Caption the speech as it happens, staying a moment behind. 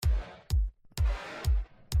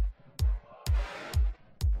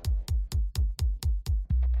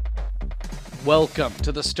Welcome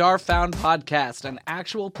to the Starfound podcast, an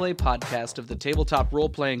actual play podcast of the tabletop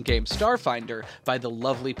role-playing game Starfinder by the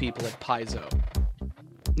lovely people at Paizo.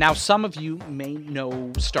 Now, some of you may know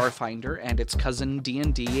Starfinder and its cousin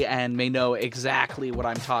D&D and may know exactly what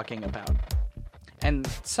I'm talking about. And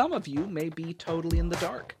some of you may be totally in the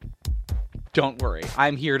dark. Don't worry,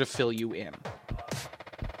 I'm here to fill you in.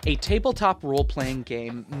 A tabletop role-playing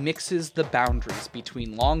game mixes the boundaries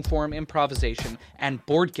between long-form improvisation and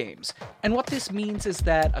board games, and what this means is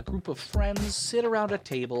that a group of friends sit around a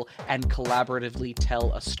table and collaboratively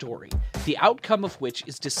tell a story, the outcome of which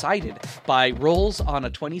is decided by rolls on a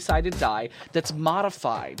 20-sided die that's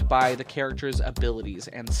modified by the character's abilities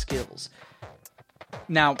and skills.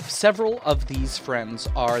 Now, several of these friends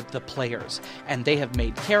are the players, and they have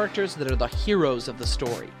made characters that are the heroes of the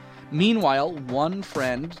story. Meanwhile, one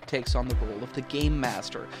friend takes on the role of the game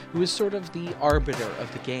master, who is sort of the arbiter of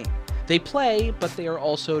the game. They play, but they are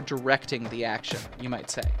also directing the action, you might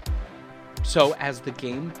say. So, as the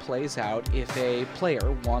game plays out, if a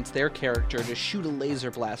player wants their character to shoot a laser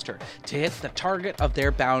blaster to hit the target of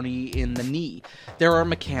their bounty in the knee, there are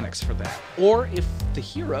mechanics for that. Or if the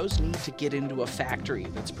heroes need to get into a factory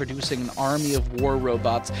that's producing an army of war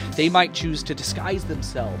robots, they might choose to disguise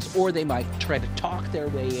themselves, or they might try to talk their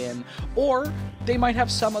way in, or they might have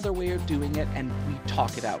some other way of doing it and we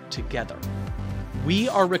talk it out together. We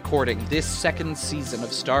are recording this second season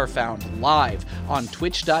of Starfound live on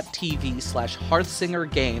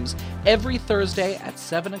twitch.tv/HearthsingerGames every Thursday at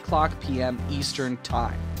 7 o'clock p.m. Eastern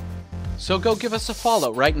Time. So go give us a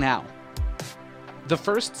follow right now. The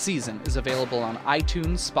first season is available on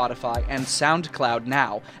iTunes, Spotify, and SoundCloud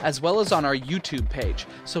now, as well as on our YouTube page,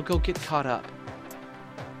 so go get caught up.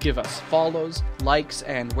 Give us follows, likes,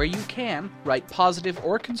 and where you can, write positive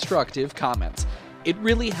or constructive comments. It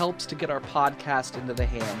really helps to get our podcast into the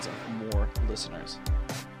hands of more listeners.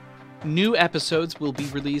 New episodes will be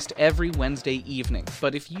released every Wednesday evening,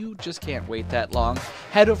 but if you just can't wait that long,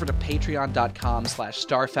 head over to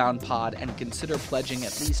patreon.com/starfoundpod and consider pledging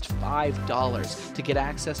at least $5 to get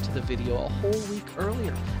access to the video a whole week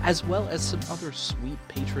earlier, as well as some other sweet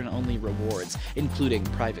patron-only rewards, including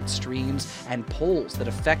private streams and polls that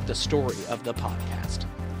affect the story of the podcast.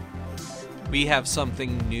 We have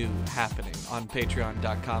something new happening on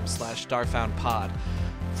patreon.com/starfoundpod.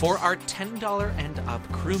 For our $10 and up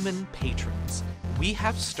crewman patrons, we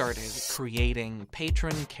have started creating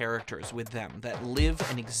patron characters with them that live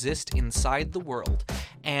and exist inside the world,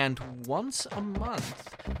 and once a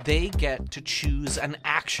month, they get to choose an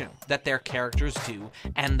action that their characters do,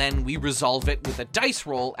 and then we resolve it with a dice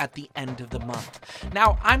roll at the end of the month.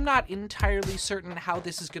 Now, I'm not entirely certain how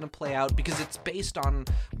this is going to play out because it's based on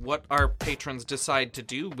what our patrons decide to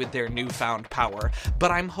do with their newfound power,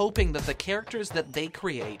 but I'm hoping that the characters that they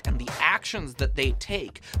create and the actions that they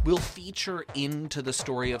take will feature into the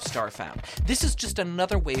story of Starfound. This is just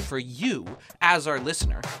another way for you, as our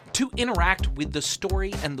listener, to interact with the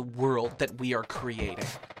story and the world that we are creating.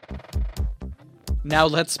 Now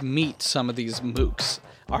let's meet some of these mooks,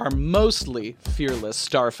 our mostly fearless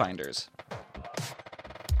Starfinders.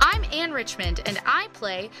 I'm Anne Richmond, and I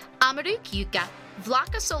play Amaruk Yuka,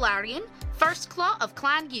 Vlaka Solarian, First Claw of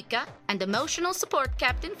Clan Yuka, and emotional support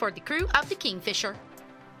captain for the crew of the Kingfisher.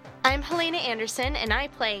 I'm Helena Anderson, and I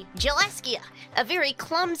play Jeleskia, a very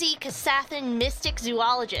clumsy Kasathan mystic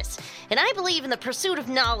zoologist, and I believe in the pursuit of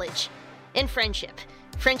knowledge and friendship.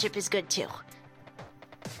 Friendship is good, too.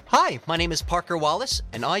 Hi, my name is Parker Wallace,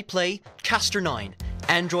 and I play Castor 9,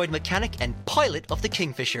 android mechanic and pilot of the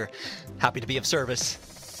Kingfisher. Happy to be of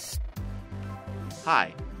service.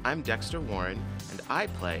 Hi, I'm Dexter Warren, and I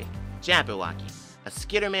play Jabberwocky, a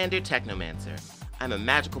Skittermander Technomancer. I'm a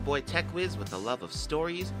magical boy tech whiz with a love of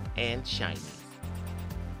stories and shinies.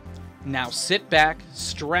 Now sit back,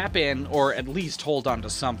 strap in, or at least hold on to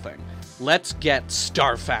something. Let's get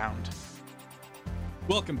Starfound.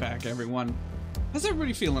 Welcome back, everyone. How's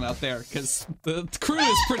everybody feeling out there? Because the crew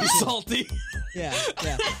is pretty salty. Yeah.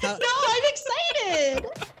 No, I'm excited.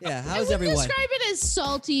 Yeah, how's everyone? Describe it as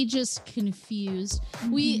salty, just confused.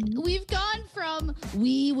 We've gone from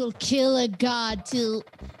we will kill a god to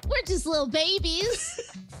we're just little babies.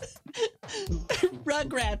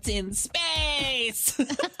 Rugrats in space.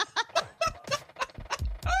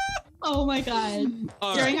 Oh my god.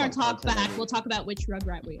 All During right. our talk back, we'll talk about which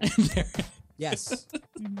Rugrat we are. Yes.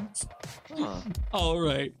 All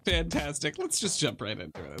right, fantastic. Let's just jump right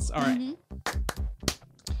into this. All right.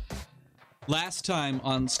 Last time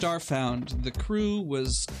on Starfound, the crew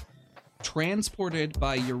was transported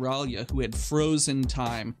by Euralia, who had frozen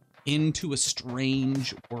time into a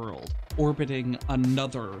strange world, orbiting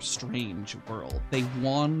another strange world. They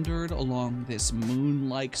wandered along this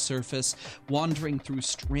moon-like surface, wandering through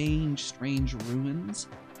strange ruins,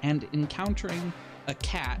 and encountering a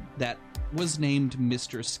cat that was named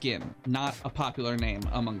Mr. Skin, not a popular name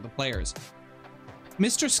among the players.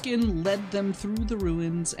 Mr. Skin led them through the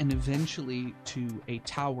ruins and eventually to a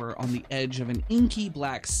tower on the edge of an inky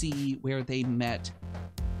black sea where they met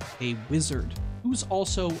a wizard who's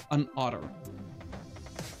also an otter,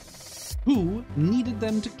 who needed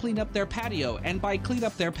them to clean up their patio. And by clean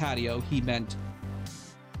up their patio, he meant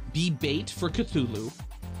be bait for Cthulhu,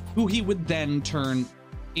 who he would then turn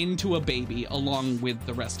into a baby along with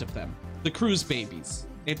the rest of them. The crew's babies.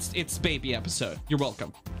 It's baby episode. You're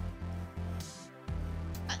welcome.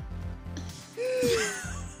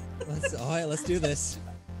 All right, let's do this.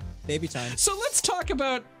 Baby time. So let's talk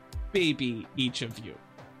about baby, each of you.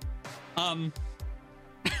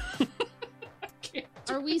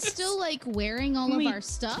 Are we still like wearing all of our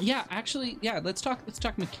stuff? Yeah, actually, yeah. Let's talk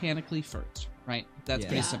mechanically first, right? That's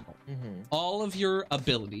pretty simple. Mm-hmm. All of your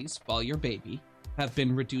abilities while you're baby have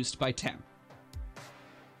been reduced by 10.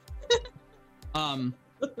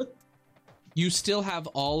 You still have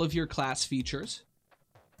all of your class features,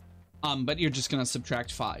 but you're just gonna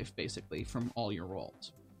subtract 5 basically from all your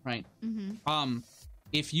rolls, right? Mm-hmm.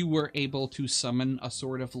 If you were able to summon a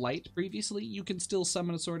Sword of Light previously, you can still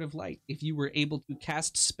summon a Sword of Light. If you were able to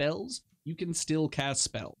cast spells, you can still cast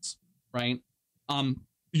spells, right?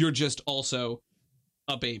 You're just also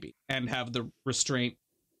a baby and have the restraint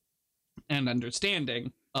and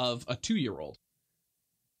understanding of a 2-year-old.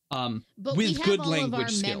 But with we have good all language of our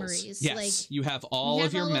skills. memories. Yes, Like, you have we all have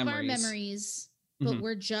of your all memories. Of our memories, but Mhm.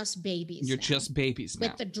 we're just babies. You're now, just babies now.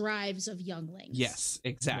 with the drives of younglings. Yes,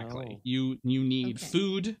 exactly. No. You need Okay.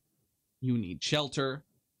 food, you need shelter,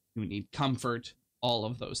 you need comfort, all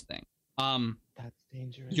of those things. That's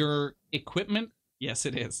dangerous. Your equipment, yes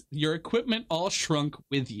it is. Your equipment all shrunk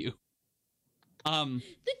with you. The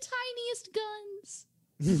tiniest guns.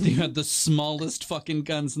 You had the smallest fucking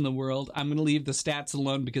guns in the world. I'm gonna leave the stats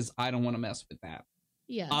alone because I don't want to mess with that.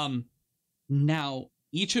 Yeah. Now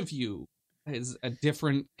each of you is a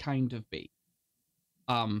different kind of baby.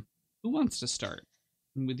 Who wants to start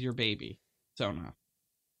with your baby, Sona?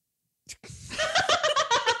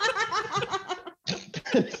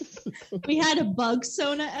 We had a bug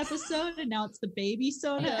Sona episode, and now it's the baby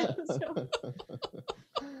Sona episode.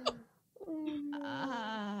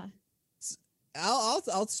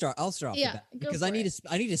 I'll start off with Yeah, that go because for I need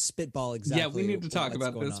it. to spitball exactly. Yeah, we need to talk what's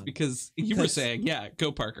about going this on. because you were 'Cause- saying, yeah,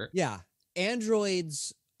 go Parker. Yeah,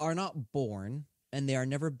 androids are not born and they are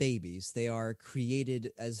never babies. They are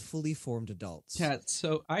created as fully formed adults. Yeah,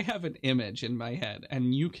 so I have an image in my head,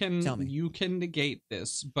 and Tell me. you can negate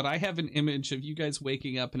this, but I have an image of you guys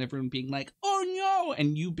waking up and everyone being like, "Oh no!"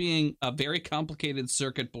 and you being a very complicated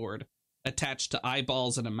circuit board attached to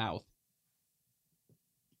eyeballs and a mouth.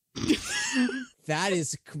 That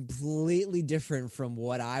is completely different from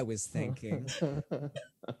what I was thinking.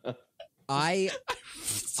 I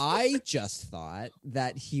just thought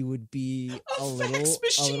that he would be a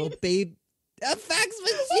little babe. A fax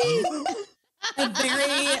machine. A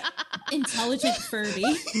very intelligent Furby.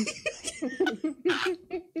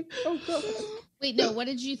 Wait, no. What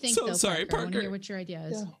did you think? So though, sorry, Parker. I want to Parker. hear what your idea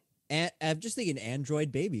is. And I'm just thinking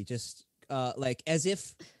android baby, just like as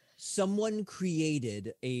if someone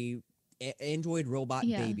created a android robot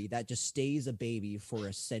Yeah. baby that just stays a baby for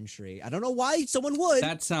a century. I don't know why someone would.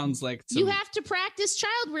 That sounds like You have to practice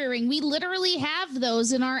child rearing. We literally have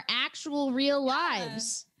those in our actual real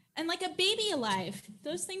lives. And like a baby alive.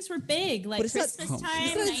 Those things were big. Like But it's not- Christmas Oh, time,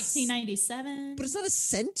 it's not- 1997. But it's not a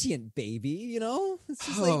sentient baby, you know? It's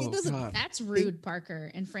just Oh, like it doesn't. God. That's rude,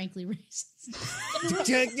 Parker, and frankly racist.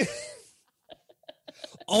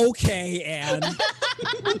 Okay, Anne.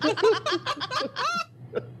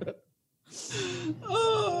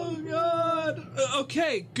 Oh god.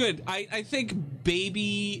 Okay, good. I think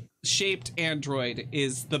baby shaped android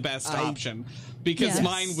is the best option because Yes.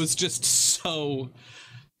 mine was just so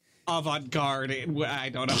avant-garde. I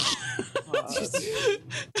don't know. Well,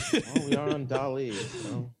 we are on Dali.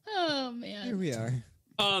 So. Oh Here man. we are.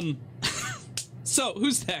 So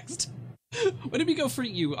who's next? Why don't we go for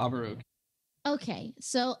you, Amaruk? Okay,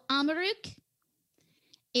 so Amaruk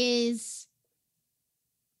is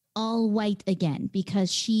all white again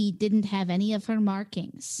because she didn't have any of her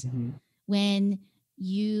markings. When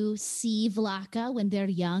you see Vlaka when they're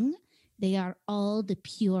young, they are all the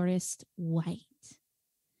purest white.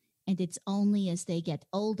 And it's only as they get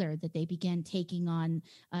older that they begin taking on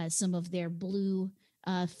some of their blue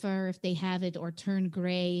fur, if they have it, or turn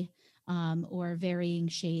gray. or varying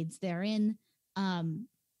shades therein.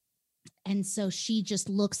 And so she just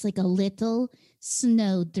looks like a little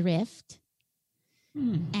snowdrift.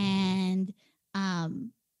 And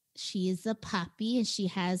she is a puppy and she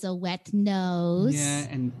has a wet nose. Yeah,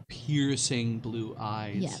 and piercing blue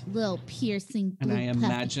eyes. Yeah, little piercing blue And I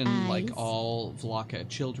imagine, eyes. like all Vlaka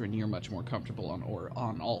children, you're much more comfortable on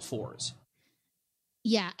all fours.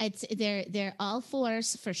 Yeah, they're all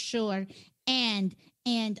fours for sure. And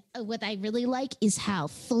what I really like is how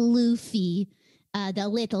floofy the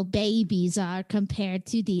little babies are compared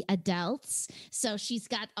to the adults. So she's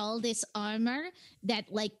got all this armor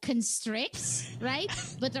that like constricts, right?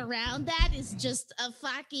 But around that is just a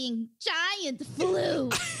fucking giant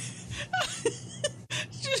floof.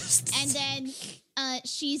 And then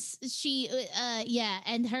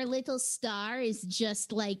and her little star is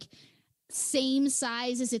just like same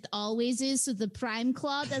size as it always is, so the prime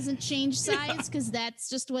claw doesn't change size because that's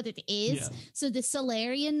just what it is. Yeah. So the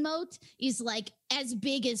Solarian moat is like as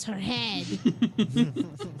big as her head.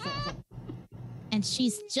 And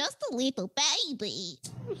she's just a little baby.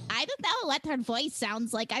 I don't know what her voice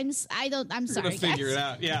sounds like. I'm sorry. We're gonna figure it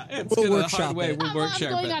out. Yeah, it's We'll gonna workshop hard way. it. We'll I'm workshop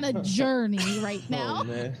going it. on a journey right now. Oh,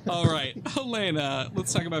 man. All right, Helena,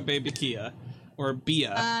 let's talk about Baby Kia, or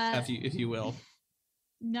Bia, if you will.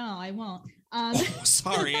 No, I won't. Oh,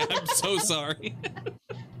 sorry, I'm so sorry.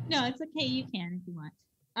 No, it's okay. You can if you want.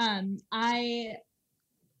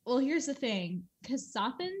 Well, here's the thing, because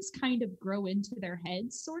Sothans kind of grow into their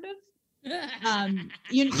heads, sort of.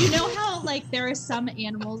 You know how like there are some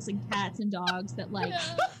animals and cats and dogs that like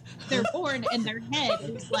they're born and their head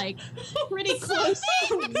is like pretty close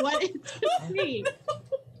to what it's gonna be.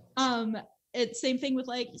 It's same thing with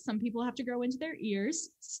like some people have to grow into their ears,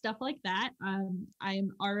 stuff like that.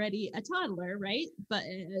 I'm already a toddler, right? But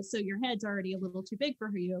so your head's already a little too big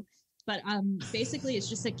for you. But basically it's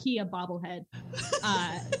just a Kia bobblehead.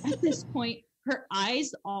 At this point, her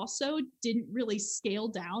eyes also didn't really scale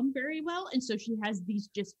down very well, and so she has these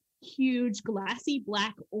just huge glassy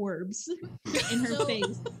black orbs in her So-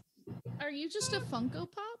 face. Are you just a Funko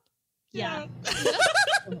Pop? Yeah.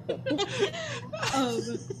 Oh,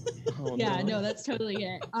 Yeah, no, that's totally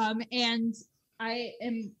it. And I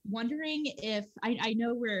am wondering if I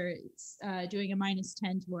know we're doing a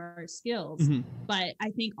 -10 to our skills, Mhm. but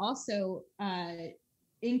I think also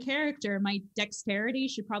in character, my dexterity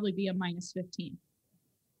should probably be a -15.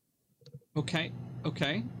 Okay.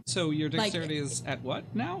 So your Like- dexterity is at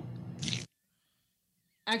what now?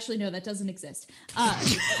 Actually, no, that doesn't exist.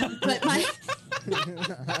 But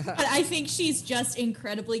I think she's just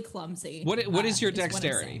incredibly clumsy. What is your I'm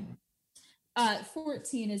dexterity? saying.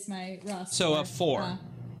 14 is my raw So a score. 4,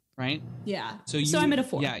 right? Yeah. So I'm at a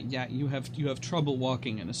 4. Yeah. You have trouble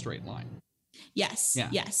walking in a straight line. Yes. Yeah.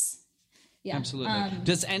 Yes. Yeah. Absolutely.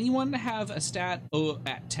 Does anyone have a stat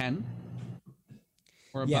at 10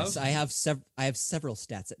 or above? Yes, I have several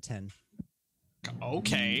stats at 10.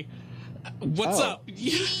 Okay. What's Oh. up?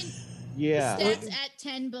 You mean Yeah. stats at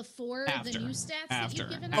 10 before After. the new stats that After. you've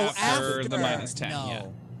given Oh, us? after the -10. No.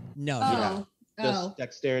 Yeah. No. Oh. Just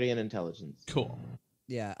dexterity and intelligence. Cool.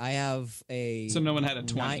 Yeah, I have a So no one had a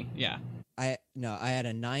 20. Nine- Yeah. I had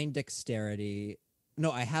a 9 dexterity.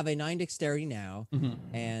 No, I have a 9 dexterity now Mhm.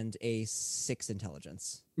 and a 6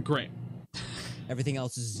 intelligence. Great. Everything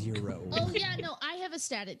else is 0. Oh yeah, no, I have a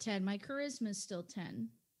stat at 10. My charisma is still 10.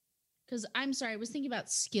 Because I'm sorry, I was thinking about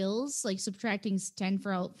skills, like subtracting 10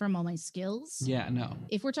 from all my skills. Yeah, no.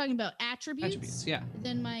 If we're talking about attributes, Yeah.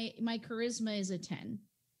 then my charisma is a 10.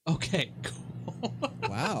 Okay, cool.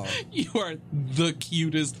 Wow. You are the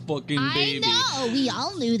cutest fucking baby. I know. We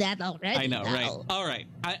all knew that already. I know, right? though. All right.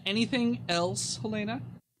 Anything else, Helena?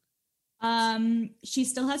 She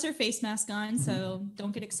still has her face mask on, so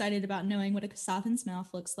don't get excited about knowing what a Kasathan's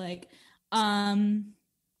mouth looks like.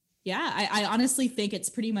 Yeah, I honestly think it's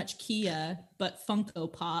pretty much Kia, but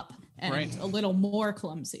Funko Pop and Right. a little more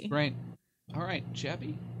clumsy. Right. All right,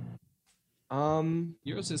 Jebby.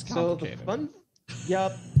 Yours is So complicated. the fun,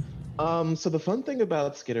 yep. So the fun thing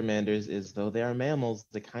about skittermanders is, though they are mammals,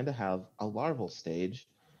 they kind of have a larval stage.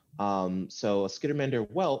 So a skittermander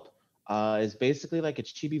whelp is basically like a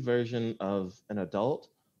chibi version of an adult,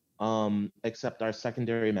 except our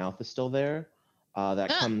secondary mouth is still there. That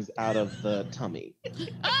comes out of the tummy.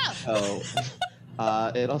 So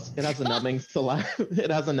it has a numbing saliva.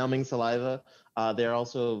 It has a numbing saliva. They're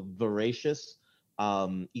also voracious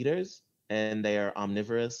eaters, and they are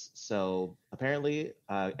omnivorous. So apparently,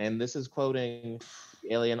 and this is quoting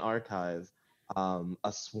the Alien Archive,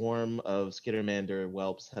 a swarm of skittermander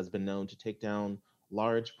whelps has been known to take down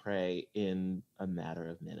large prey in a matter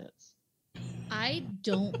of minutes. I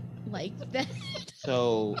don't like that.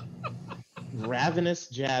 So, ravenous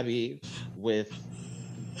Jabby with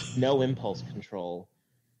no impulse control.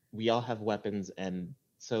 We all have weapons, and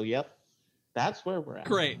so, yep, that's where we're at.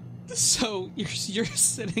 Great. So you're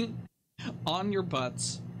sitting on your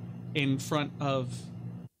butts in front of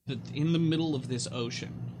in the middle of this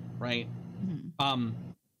ocean, right? Mm-hmm.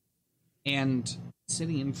 And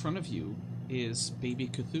sitting in front of you is baby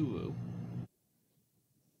Cthulhu,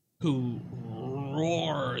 who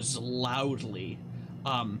roars loudly,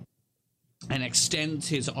 and extends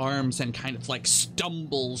his arms and kind of like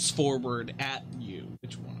stumbles forward at you.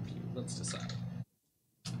 Which one of you? Let's decide.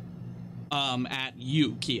 At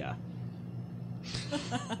you, Kia.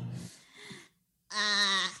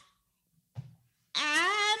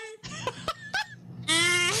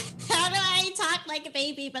 How do I talk like a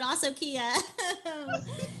baby, but also Kia? Okay,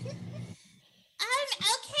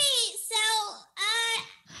 so,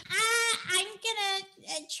 I'm gonna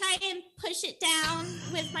try and push it down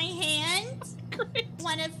with my hand. Great.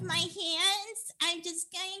 One of my hands. I'm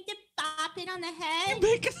just going to bop it on the head.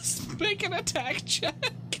 Make an attack check.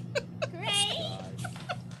 Great.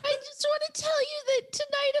 I just want to tell you that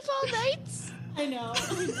tonight of all nights I know.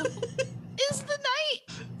 is the night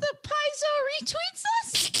that Paizo retweets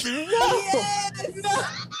us.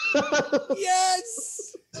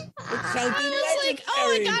 Yes. I was like,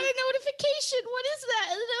 oh, I got a notification. What is that?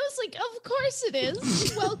 And I was like, of course it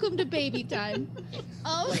is. Welcome to baby time.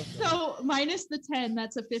 Oh, So minus the 10,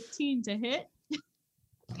 that's a 15 to hit.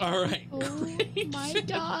 All right. oh Great. my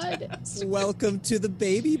God. Welcome to the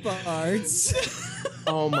baby bards.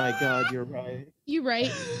 Oh my god, you're right. You right?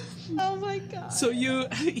 Oh my god. So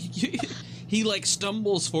he like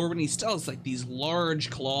stumbles forward and he still has like these large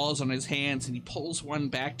claws on his hands and he pulls one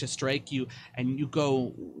back to strike you and you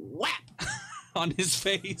go whap on his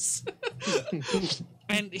face.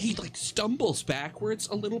 And he like stumbles backwards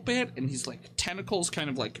a little bit and he's like tentacles kind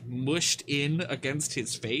of like mushed in against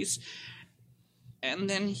his face. And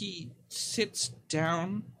then he sits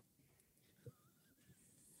down.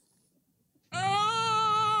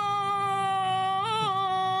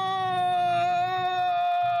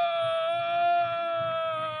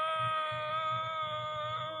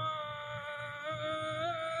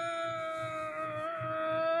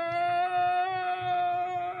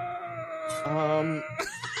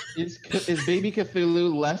 Is baby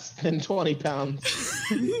Cthulhu less than 20 pounds?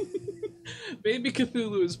 Baby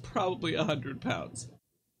Cthulhu is probably 100 pounds.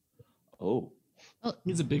 Oh.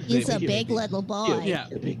 He's a big He's baby. a big little boy. Yeah.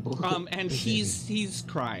 A big boy. And he's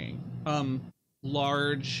crying.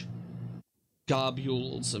 Large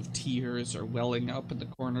globules of tears are welling up in the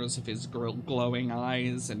corners of his glowing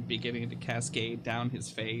eyes and beginning to cascade down his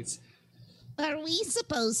face. Are we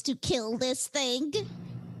supposed to kill this thing?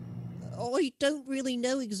 I don't really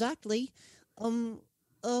know exactly.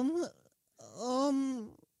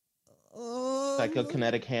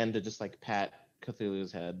 Psychokinetic hand to just like pat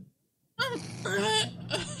Cthulhu's head.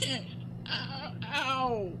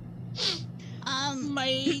 Ow!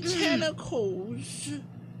 My tentacles.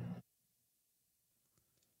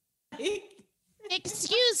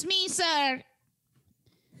 Excuse me, sir.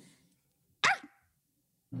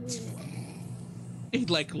 He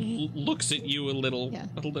like looks at you a little Yeah.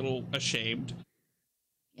 ashamed.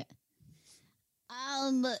 Yeah.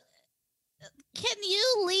 Can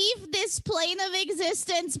you leave this plane of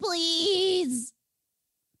existence, please?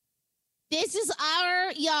 This is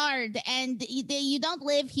our yard, and you don't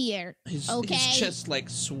live here. His chest like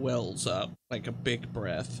swells up like a big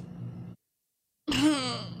breath.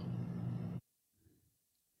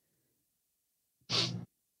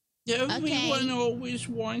 Everyone always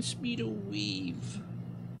wants me to leave.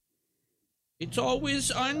 It's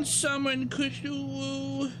always unsummon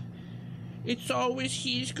Cthulhu. It's always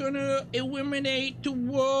he's gonna eliminate the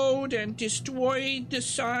world and destroy the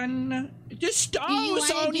sun. The stars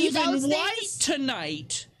aren't even white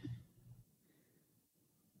tonight.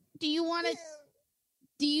 Do you want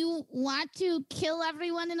to kill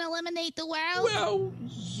everyone and eliminate the world? Well,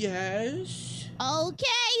 yes.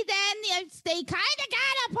 Okay, then they kind of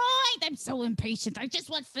got a point. I'm so impatient. I just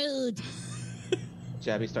want food.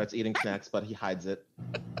 Jabby starts eating snacks, but he hides it.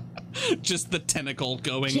 Just the tentacle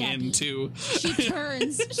going Jabby. into. She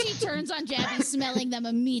turns on Jabby, smelling them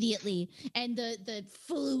immediately, and the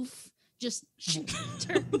floof just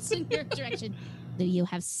turns in your direction. Do you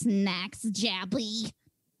have snacks, Jabby?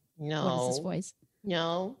 No. What is this voice?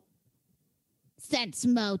 No. Sense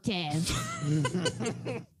motive.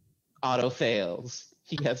 Auto fails.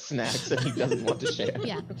 He has snacks and he doesn't want to share.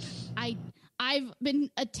 Yeah, I I've been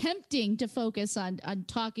attempting to focus on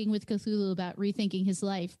talking with Cthulhu about rethinking his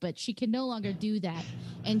life, but she can no longer do that,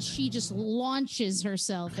 and she just launches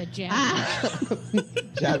herself at Jabby.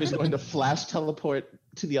 Jabby's going to flash teleport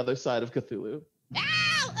to the other side of Cthulhu.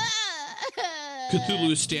 Ow!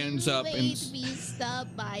 Cthulhu stands up and made me stop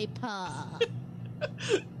my paw.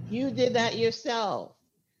 You did that yourself.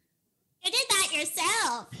 You did that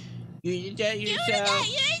yourself. You did that yourself.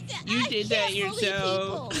 You did that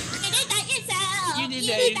yourself. You did that yourself. You did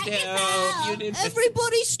that yourself. You did that.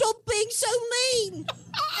 Everybody stop being so mean!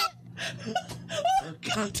 Oh,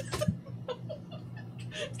 God.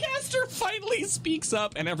 Castor finally speaks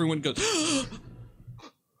up, and everyone goes,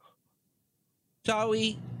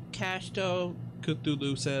 Sorry, Casto.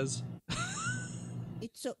 Cthulhu says.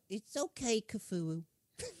 It's okay, Cthulhu.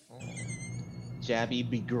 Jabby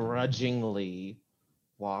begrudgingly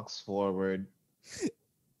walks forward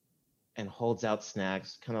and holds out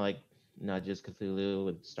snacks, kind of like nudges Cthulhu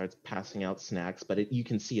and starts passing out snacks, but you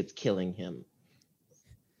can see it's killing him.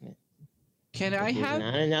 Can I There's have?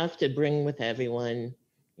 not enough to bring with everyone.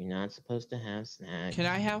 You're not supposed to have snacks. Can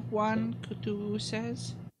I have one? Cthulhu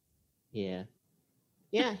says. Yeah.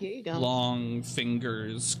 Yeah, here you go. Long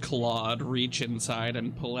fingers, clawed, reach inside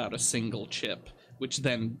and pull out a single chip, which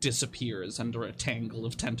then disappears under a tangle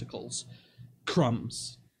of tentacles.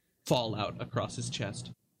 Crumbs fall out across his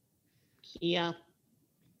chest. Yeah.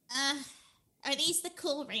 Are these the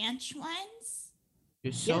Cool Ranch ones?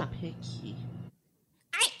 You're so Yeah. picky.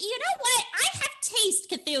 You know what? I have taste,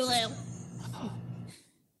 Cthulhu.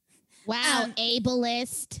 Wow,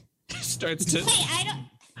 ableist. Starts to... Hey,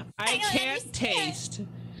 I don't can't understand. taste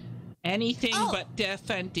anything Oh. but death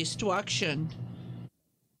and destruction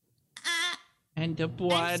and the I'm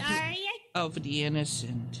blood sorry. of the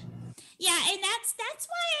innocent. Yeah, and that's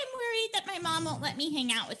why I'm worried that my mom won't let me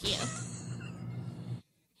hang out with you.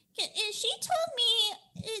 She told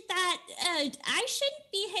me that I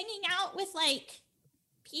shouldn't be hanging out with, like,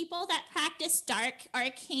 people that practice dark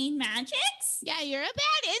arcane magics. Yeah, you're a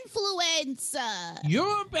bad influence.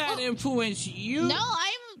 You're a bad influence. You. No,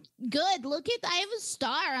 I'm good. Look at, I have a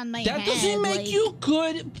star on my That head. doesn't make like- you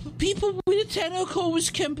good. People with tentacles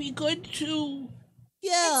can be good too.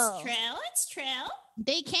 Yeah. It's true.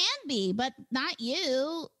 They can be, but not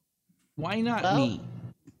you. Why not Well, me?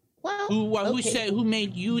 Well, Who okay. said? Who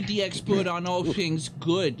made you the expert on all things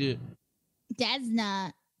good? That's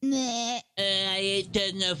not. Meh. I ate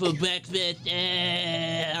that for breakfast.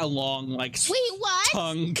 A long, like, Wait, what?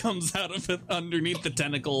 tongue comes out of it underneath the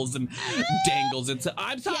tentacles and dangles it.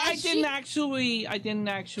 I'm sorry, Yeah, I didn't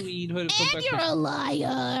actually eat her for And breakfast. you're a liar.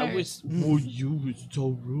 I was. Oh, you was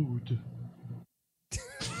so rude.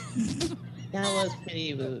 That was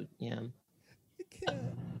pretty rude, yeah.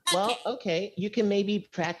 Well, okay, you can maybe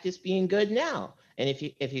practice being good now. And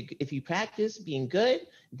if you practice being good,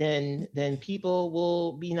 then people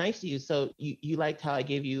will be nice to you. So you liked how I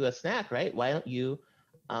gave you a snack, right? Why don't you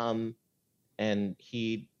and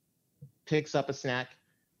he picks up a snack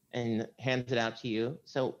and hands it out to you.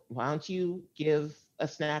 So why don't you give a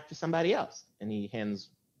snack to somebody else? And he hands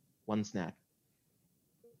one snack.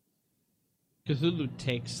 Cthulhu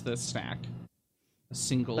takes the snack, a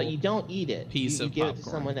single But you don't eat it. piece you of give popcorn. it to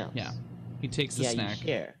someone else. Yeah, he takes the Yeah, snack. you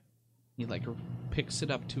share. He like picks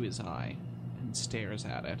it up to his eye and stares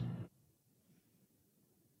at it,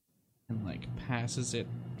 and like passes it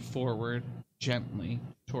forward gently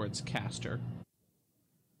towards Castor.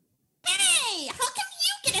 Hey, how come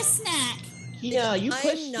you get a snack? Yeah, you pushed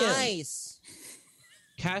I'm him. nice.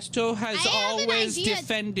 Casto has I have an always idea.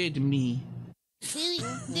 defended me.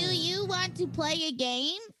 Do you want to play a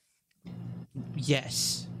game?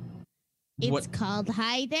 Yes. It's What? called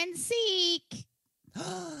hide and seek. I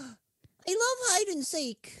love hide and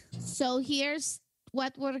seek. So here's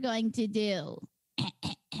what we're going to do.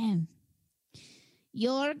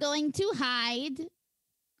 You're going to hide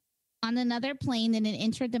on another plane in an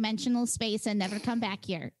interdimensional space and never come back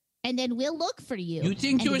here. And then we'll look for you. You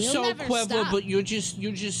think and you're we'll so never clever, stop. but you're just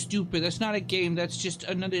stupid. That's not a game. That's just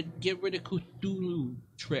another get rid of Cthulhu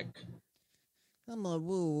trick. I'm a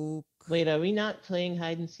woo. Wait, are we not playing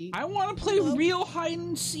hide and seek? I want to play real hide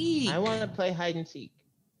and seek. I want to play hide and seek.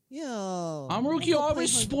 Yeah. Amruk, you're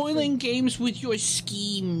always spoiling games with your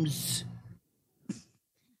schemes.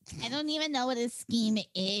 I don't even know what a scheme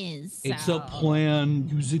is. It's so- a plan.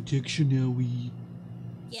 Use a dictionary.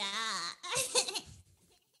 Yeah.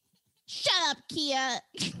 Shut up, Kia.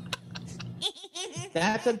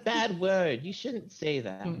 That's a bad word. You shouldn't say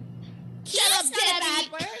that. Shut up, That's not a Debbie.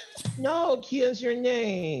 bad word. No, Kia's your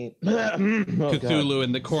name. Oh, God. Cthulhu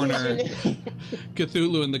in the Kia's corner. your name.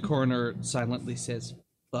 Cthulhu in the corner silently says,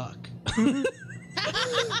 "Fuck."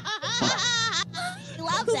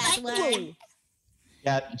 word.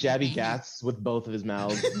 Yeah, Jabby gasps with both of his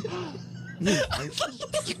mouths. Yeah,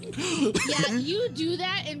 you do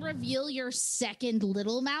that and reveal your second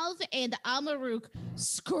little mouth, and Amaruk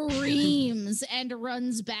screams and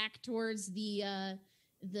runs back towards the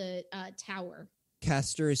tower.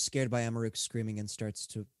 Castor is scared by Amaruk screaming and starts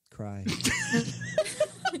to cry.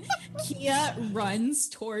 Kia runs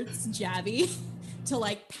towards Jabby to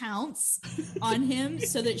like pounce on him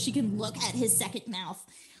so that she can look at his second mouth.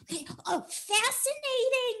 Okay. Oh,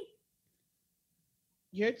 fascinating.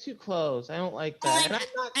 You're too close. I don't like that. And I'm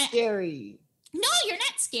not scary. No, you're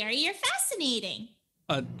not scary. You're fascinating.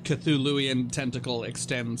 A Cthulhuian tentacle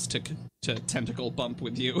extends to tentacle bump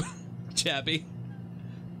with you, Jabby.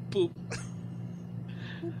 Boop.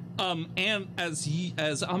 And as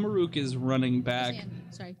Amaruk is running back, Suzanne.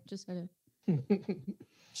 Sorry, just had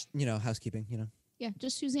You know, housekeeping, you know. Yeah,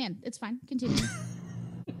 just Suzanne. It's fine. Continue.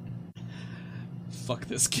 fuck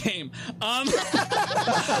this game. As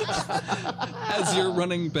you're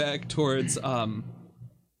running back towards the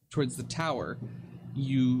tower,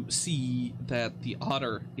 you see that the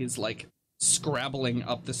otter is like scrabbling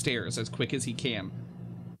up the stairs as quick as he can.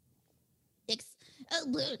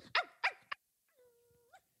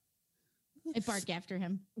 I bark after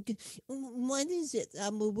him. What is it,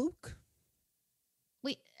 Mubuk?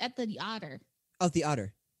 Wait, at the otter. Oh, the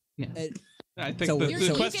otter. Yeah. I think So- the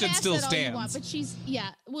You question can ask still that all you stands. want, but she's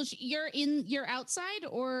well. You're outside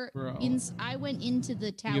or Bro. I went into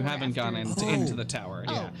the tower. You haven't gone after- into the tower.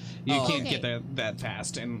 Oh. Yeah, you Oh, can't okay. get there that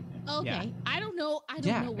fast. And Okay, yeah. I don't know. I don't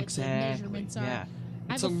Yeah, know what exactly. the measurements are. Yeah.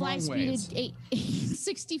 I It's have a a fly long speed ways. of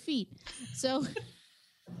 60 feet. So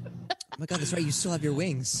Oh my god, that's right. You still have your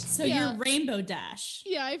wings. So Yeah. your rainbow dash.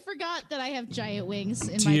 yeah, I forgot that I have giant wings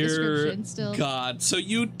in my Dear description still. God. So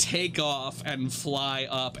you take off and fly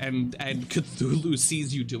up, and Cthulhu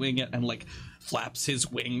sees you doing it and like flaps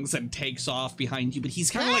his wings and takes off behind you. But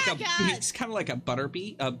he's kind of Ah, like God. he's kind of like a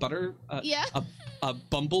Yeah. a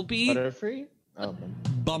bumblebee. Butterfree? Oh,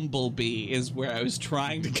 Bumblebee is where I was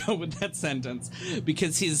trying to go with that sentence,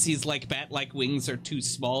 because his like bat-like wings are too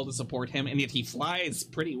small to support him, and yet he flies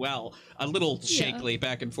pretty well, a little shakily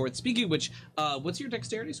back and forth. Speaking of which, what's your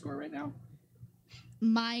dexterity score right now?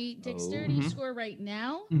 My dexterity Mhm. score right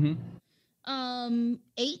now, Mm-hmm.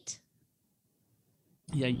 8.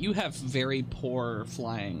 Yeah, you have very poor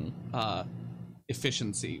flying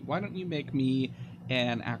efficiency. Why don't you make me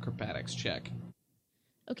an acrobatics check?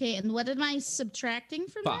 Okay, and what am I subtracting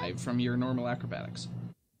from 5 from your normal acrobatics.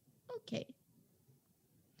 that? Okay.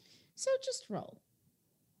 So just roll.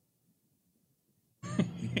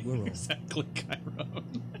 We'll roll. Exactly,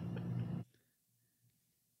 Chiron.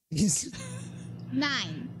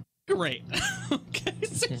 9. Great. Okay,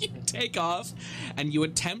 so you take off and you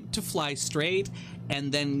attempt to fly straight, and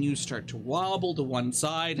then you start to wobble to one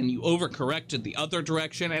side, and you overcorrect in the other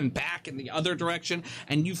direction and back in the other direction,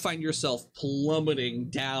 and you find yourself plummeting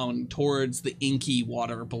down towards the inky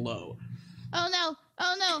water below. Oh no!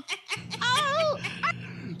 Oh no! Oh!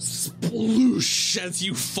 Sploosh as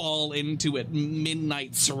you fall into it,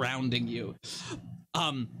 midnight surrounding you.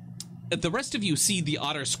 The rest of you see the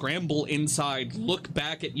otter scramble inside, look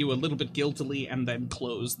back at you a little bit guiltily, and then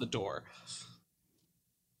close the door.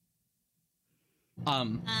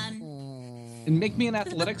 And make me an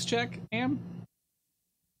athletics check, Anne.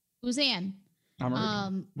 Who's Anne?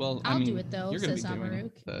 Amaruk. Well, I I'll mean, do it though, you're gonna says be doing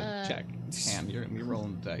Amaruk. the check. Anne, you're gonna be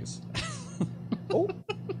rolling the dice. Oh.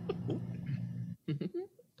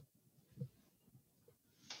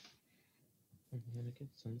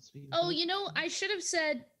 Oh, you know, I should have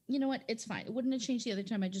said, you know what, it's fine. It wouldn't have changed the other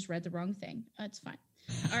time. I just read the wrong thing. It's fine.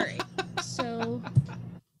 All right. So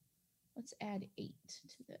let's add 8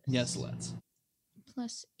 to this. Yes, let's.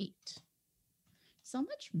 Plus 8. So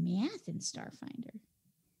much math in Starfinder.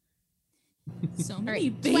 So many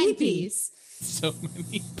right, 20. babies. So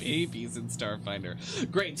many babies in Starfinder.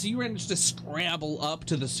 Great, so you managed to scramble up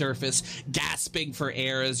to the surface, gasping for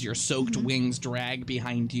air as your soaked wings drag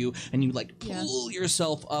behind you, and you like pull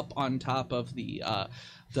yourself up on top of the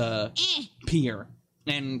pier.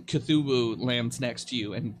 And Cthulhu lands next to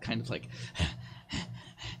you and kind of like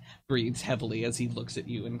breathes heavily as he looks at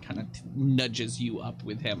you and kind of nudges you up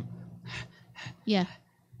with him. Yeah.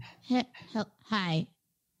 Hi.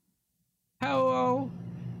 Hello.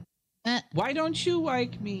 Why don't you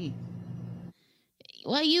like me?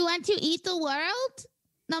 Well, you want to eat the world?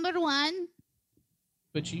 Number 1.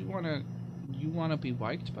 But you wanna be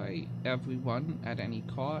liked by everyone at any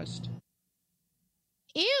cost.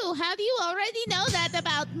 Ew, how do you already know that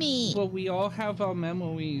about me? Well, we all have our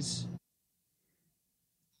memories.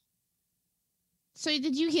 So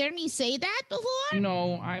did you hear me say that before?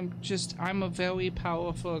 No, I'm a very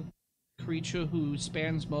powerful creature who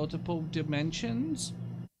spans multiple dimensions.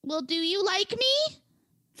 Well, do you like me?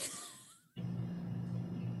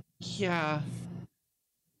 Yeah.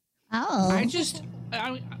 Oh.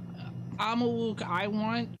 Amaruk, I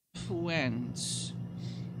want friends.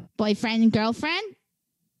 Boyfriend and girlfriend?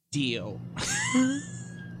 Deal.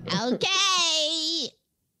 Okay.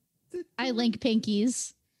 I link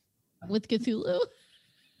pinkies with Cthulhu.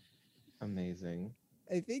 Amazing.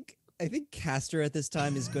 I think Castor at this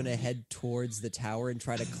time is going to head towards the tower and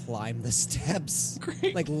try to climb the steps.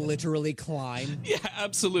 Great. Like literally climb. Yeah,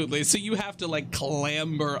 absolutely. So you have to like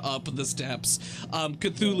clamber up the steps.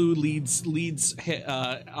 Cthulhu leads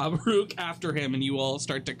Amaruk after him, and you all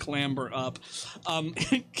start to clamber up.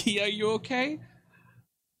 Kia, you okay?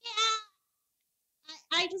 Yeah.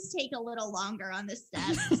 I just take a little longer on the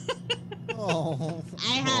steps. Oh.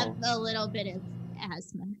 I have a little bit of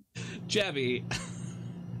asthma. Jebby.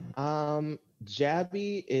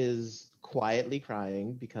 Jabby is quietly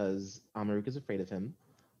crying because Amaruk is afraid of him,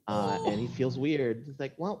 and he feels weird. He's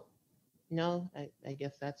like, "Well, no, I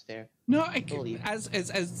guess that's fair." No, as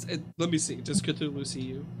let me see. Does Cthulhu see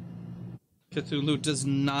you? Cthulhu does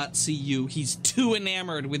not see you. He's too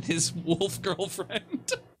enamored with his wolf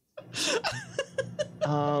girlfriend.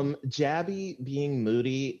 Jabby, being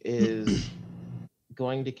moody, is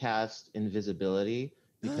going to cast invisibility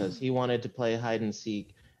because he wanted to play hide and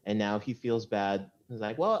seek, and now he feels bad. He's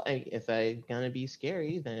like, well, if I'm gonna be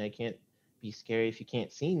scary, then I can't be scary if you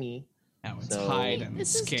can't see me. Now it's hide and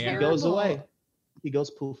scare. He goes away. He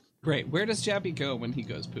goes poof. Great. Where does Jabby go when he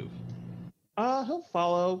goes poof? He'll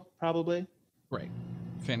follow, probably. Great.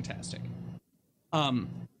 Fantastic.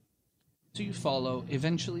 So you follow.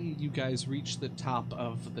 Eventually, you guys reach the top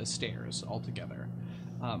of the stairs altogether,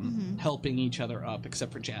 helping each other up,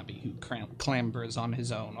 except for Jabby, who clambers on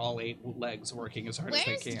his own, all 8 legs working as hard as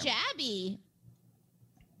they can. Where's Jabby?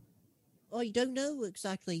 I don't know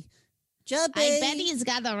exactly. Jabby! I bet he's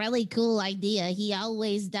got a really cool idea. He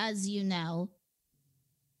always does, you know.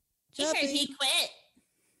 I heard he quit.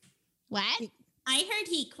 What? I heard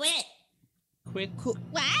he quit. Quit?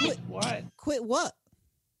 What? What? Quit what?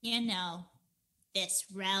 You know, this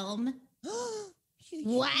realm.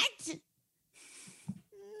 What?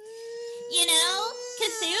 You know,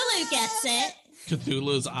 Cthulhu gets it.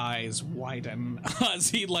 Cthulhu's eyes widen as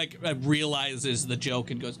he realizes the joke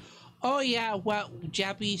and goes, "Oh yeah, well,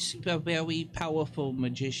 Jabby's a very powerful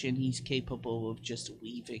magician. He's capable of just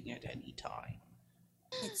weaving at any time."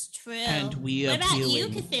 It's true. And we what about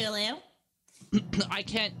appealing. you, Cthulhu?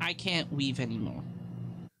 I can't weave anymore.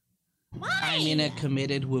 Why? I'm in a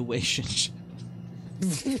committed relationship.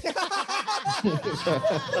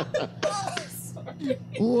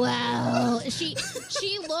 Wow. She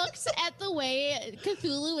looks at the way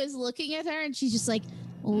Cthulhu is looking at her, and she's just like,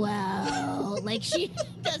 wow. Like she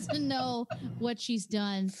doesn't know what she's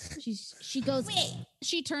done. She goes. Wait.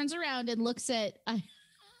 She turns around and looks at.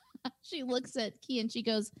 She looks at Key and she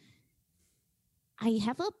goes, "I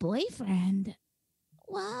have a boyfriend."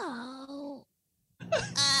 Wow.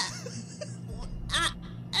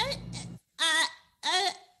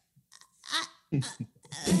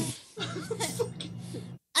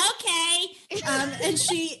 Okay. And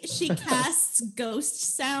she casts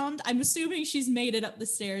ghost sound. I'm assuming she's made it up the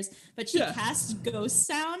stairs, but she casts ghost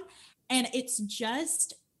sound, and it's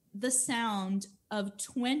just the sound of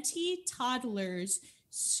 20 toddlers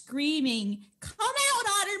screaming, "Come out,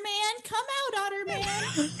 Otter Man! Come out, Otter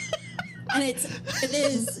Man!" And it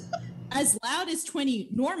is as loud as 20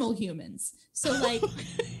 normal humans. So like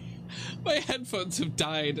My headphones have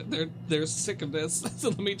died. They're sick of this. So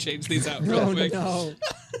let me change these out real quick. No.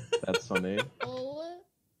 That's funny. Oh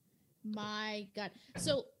my god.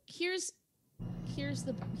 So here's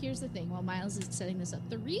the thing while Miles is setting this up.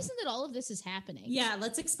 The reason that all of this is happening. yeah,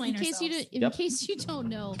 let's explain In ourselves. case you don't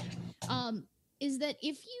know, is that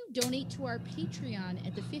if you donate to our Patreon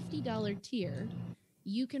at the $50 tier,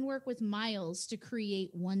 you can work with Miles to create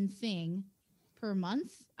one thing per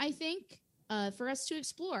month, I think, for us to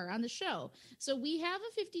explore on the show. So we have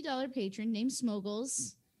a $50 patron named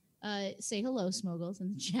Smoggles. Say hello, Smoggles,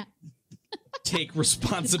 in the chat. Take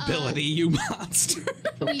responsibility, you monster.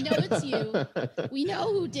 We know it's you. We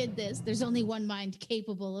know who did this. There's only one mind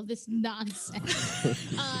capable of this nonsense.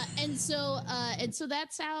 And so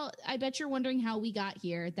that's how. I bet you're wondering how we got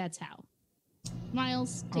here. That's how.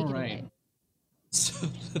 Miles, take it away. So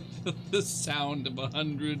the sound of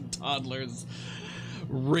 100 toddlers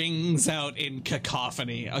rings out in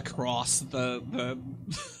cacophony across the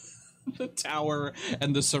the tower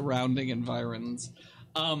and the surrounding environs.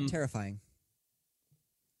 Terrifying.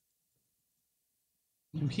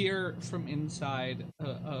 You hear from inside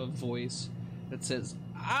a voice that says,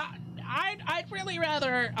 I'd really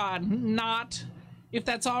rather not, if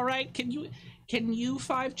that's all right. Can you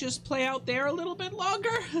five just play out there a little bit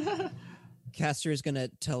longer? Castor is gonna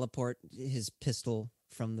teleport his pistol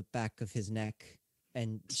from the back of his neck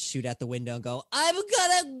and shoot at the window and go, I'm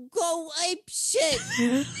gonna go ape shit!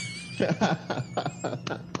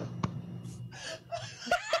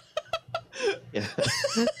 Yeah.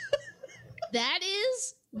 That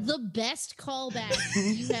is the best callback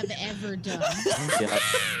you have ever done. Yeah.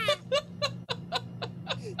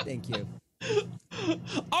 Thank you.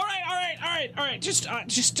 All right. Just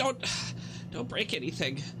don't break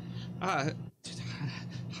anything.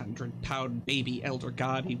 100-pound baby elder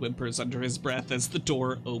god, he whimpers under his breath as the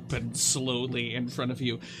door opens slowly in front of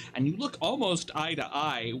you, and you look almost eye to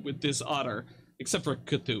eye with this otter, except for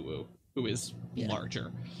Cthulhu, who is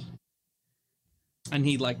larger. And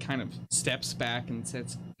he kind of steps back and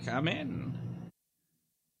says, "Come in."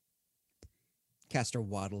 Castor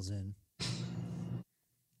waddles in.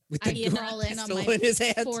 I crawl in on my in his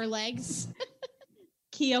hands. 4 legs.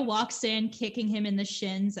 Kia walks in, kicking him in the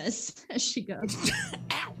shins as she goes.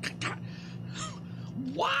 Ow!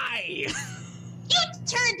 Why? You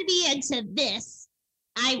turned me into this.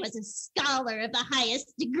 I was a scholar of the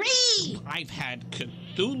highest degree. I've had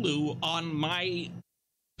Cthulhu on my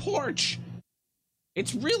porch.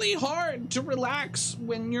 It's really hard to relax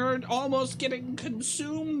when you're almost getting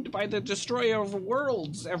consumed by the destroyer of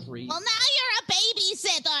worlds every... Well, now you're a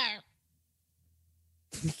babysitter.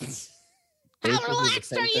 How Basically the relaxed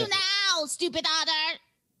same are you thing. now, stupid otter?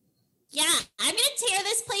 Yeah, I'm gonna tear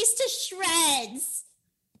this place to shreds.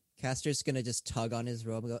 Castor's gonna just tug on his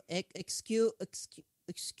robe and go, excuse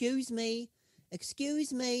me.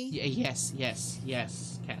 Yes,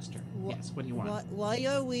 Castor. Yes, what do you want? Why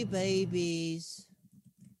are we babies?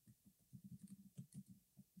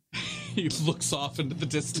 He looks off into the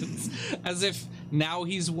distance as if now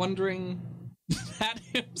he's wondering that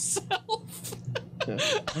himself.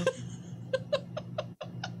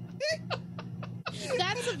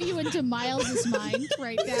 That's a view into Miles's mind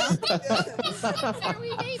right now. Are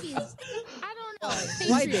we babies? I don't know.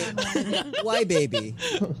 Why Patreon. Why baby?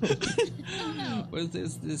 I don't know. Was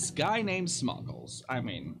this guy named Smuggles? I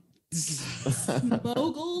mean...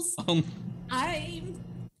 Moguls. I'm...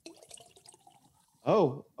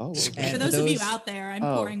 Oh. For those of you out there, I'm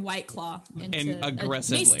pouring White Claw into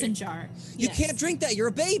aggressively. a mason jar. You Yes. can't drink that. You're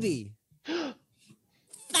a baby. Fuck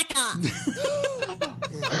off.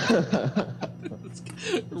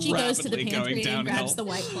 She goes to the Rapidly pantry going and grabs downhill. the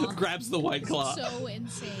White Claw. Grabs the White Claw. So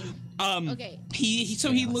insane. Okay.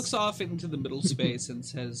 He looks off into the middle space and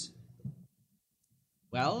says,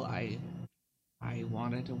 "Well, I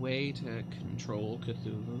wanted a way to control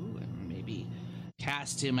Cthulhu and maybe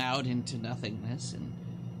cast him out into nothingness, and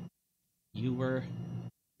you were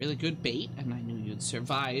really good bait, and I knew you'd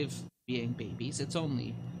survive being babies. It's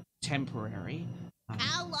only temporary."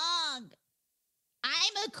 How long?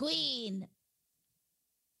 I'm a queen.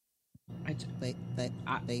 Baby bait.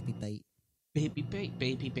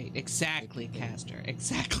 Baby bait. Exactly, Castor.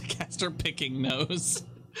 Exactly, Castor picking nose.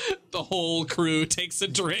 The whole crew takes a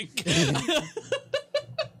drink.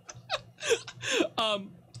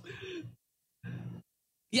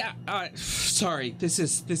 Sorry, this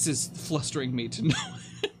is flustering me to know.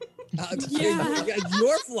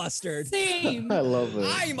 You're flustered. Same. I love it.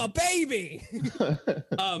 I'm a baby.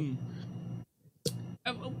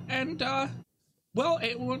 Well,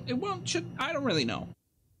 it won't. I don't really know.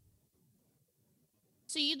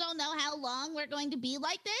 So you don't know how long we're going to be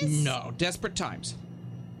like this? No, desperate times.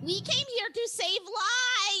 We came here to save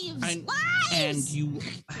lives. Lives. And you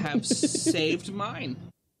have saved mine.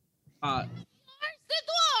 Where's the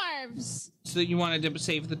dwarves? So you wanted to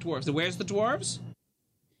save the dwarves. Where's the dwarves?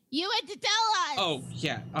 You had to tell us. Oh,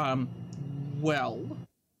 yeah. Well,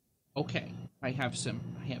 okay. I have some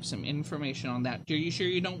information on that. Are you sure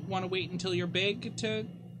you don't want to wait until you're big to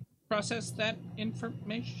process that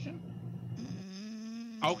information?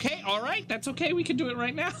 Okay, all right. That's okay. We can do it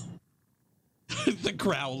right now. The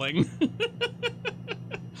growling.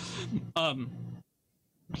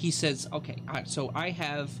 He says, okay, so I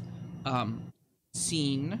have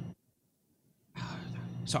seen...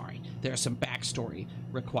 Sorry, there's some backstory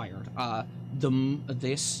required. The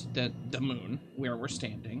moon where we're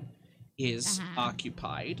standing is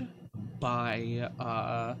occupied by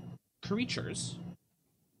creatures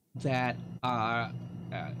that I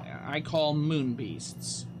call moon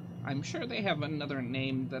beasts. I'm sure they have another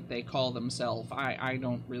name that they call themselves. I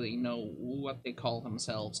don't really know what they call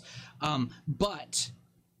themselves. But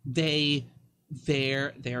they're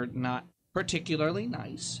not particularly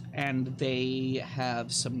nice, and they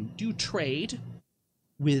have some do trade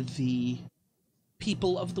with the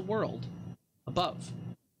people of the world above.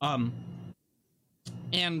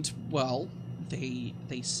 And well, they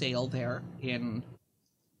sail there in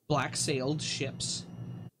black-sailed ships,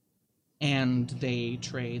 and they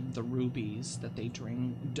trade the rubies that they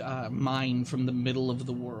mine from the middle of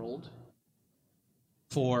the world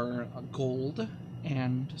for gold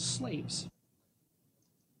and slaves.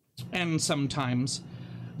 And sometimes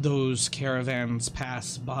those caravans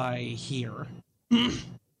pass by here,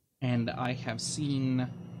 and I have seen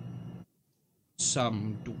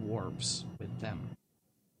some dwarves with them.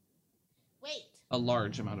 Wait, A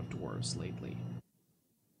large amount of dwarves lately.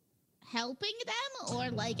 helping them or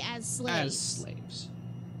like as slaves? As slaves.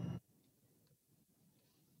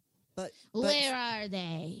 But Where are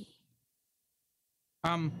they?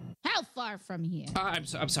 How far from here? I'm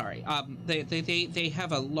sorry. They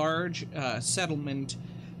have a large settlement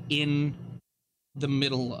in the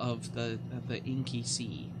middle of the Inky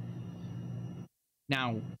Sea.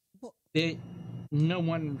 Now, no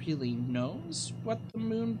one really knows what the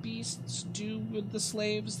moon beasts do with the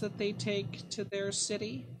slaves that they take to their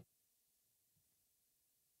city.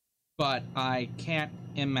 But I can't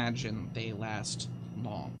imagine they last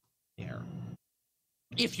long there.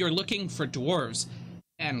 If you're looking for dwarves,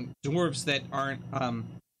 and dwarves that aren't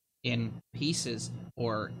in pieces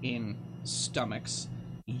or in stomachs,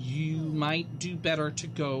 you might do better to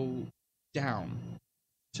go down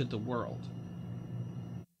to the world.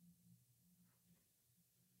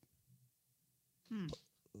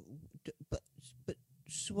 But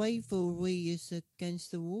slavery is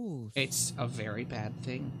against the rules. It's a very bad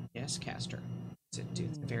thing. Yes, Castor. It's a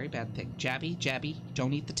very bad thing. Jabby,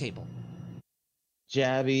 don't eat the table.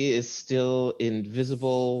 Jabby is still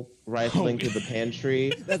invisible, rifling through the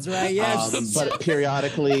pantry. That's right. Yes. But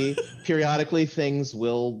periodically things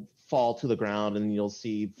will fall to the ground, and you'll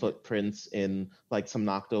see footprints in like some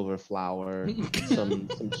knocked over flour, some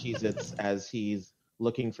Cheez-Its, as he's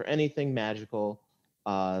looking for anything magical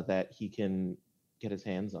that he can get his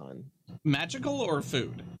hands on. Magical or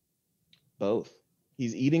food? Both.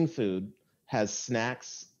 He's eating food, has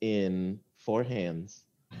snacks in 4 hands.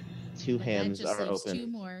 2 hands are open 2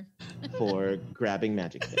 more. for grabbing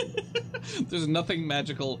magic things. There's nothing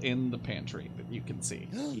magical in the pantry that you can see.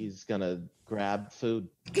 He's gonna grab food.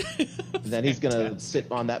 Then he's gonna sit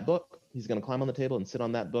on that book. He's gonna climb on the table and sit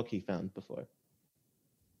on that book he found before.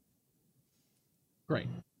 Great.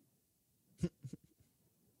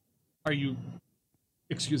 Are you...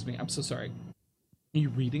 Excuse me, I'm so sorry. Are you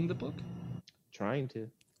reading the book? Trying to.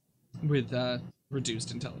 With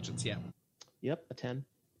reduced intelligence, yeah. Yep, a 10.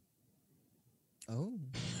 Oh.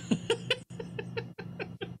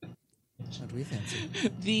 What do we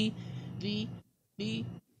fancy?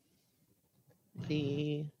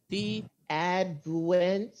 The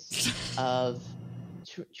advent of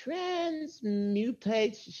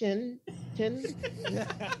transmutation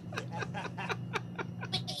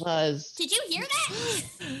was... Did you hear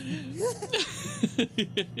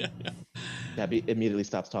that? Gabby immediately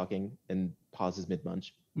stops talking and pauses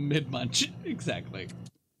mid-munch. Mid-munch, exactly.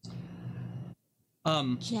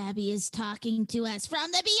 Jabby is talking to us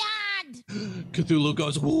from the beyond. Cthulhu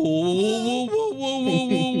goes, whoa, whoa, whoa, whoa,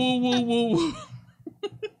 whoa, whoa, whoa, whoa, whoa.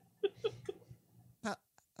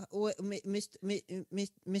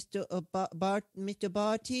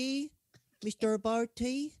 Mr.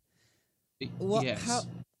 Barty? Yes.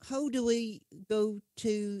 How do we go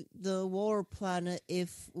to the war planet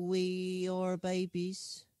if we are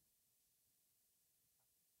babies?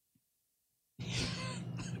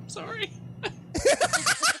 I'm sorry.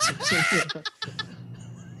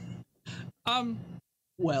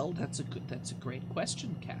 Well, that's a great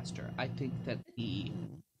question, Castor. I think that the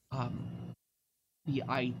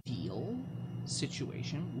ideal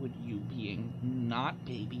situation would you being not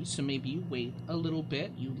baby, so maybe you wait a little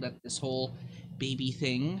bit, you let this whole baby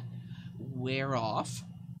thing wear off,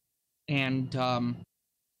 and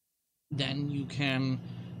then you can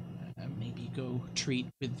maybe go treat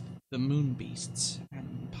with the moon beasts,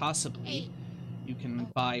 and possibly you can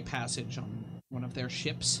buy passage on one of their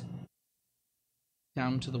ships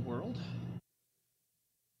down to the world.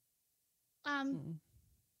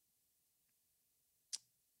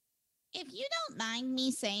 If you don't mind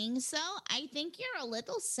me saying so, I think you're a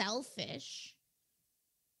little selfish.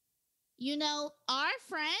 You know, our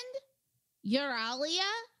friend,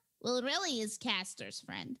 Euralia, well, really is Castor's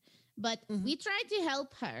friend, but we tried to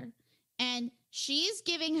help her, and she's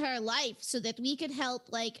giving her life so that we could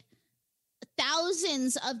help, like,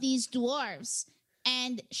 thousands of these dwarves.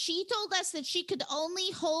 And she told us that she could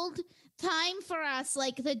only hold time for us,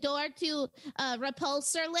 like the door to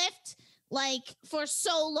repulsor lift, like for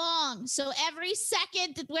so long. So every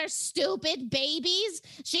second that we're stupid babies,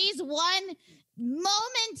 she's one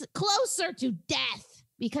moment closer to death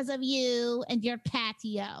because of you and your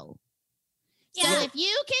patio. Yeah. So if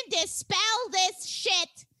you can dispel this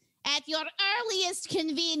shit at your earliest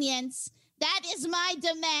convenience, that is my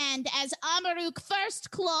demand as Amaruk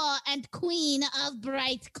First Claw and Queen of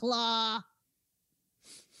Bright Claw.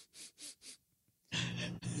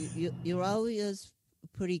 You're always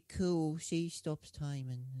pretty cool. She stops time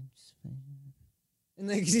and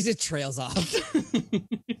like she just trails off.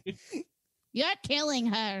 You're killing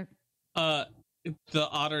her. The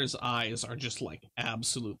otter's eyes are just like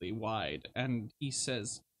absolutely wide, and he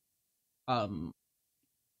says, I'm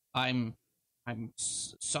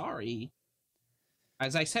sorry.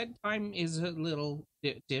 As I said, time is a little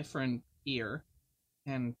different here,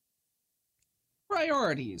 and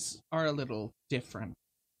priorities are a little different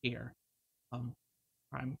here. I'm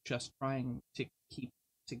just trying to keep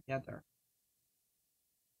together,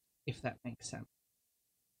 if that makes sense.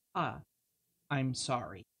 I'm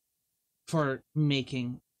sorry for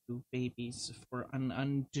making you babies for an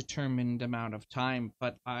undetermined amount of time,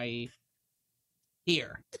 but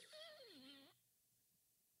here.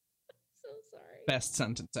 So sorry. Best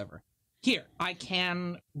sentence ever. Here, I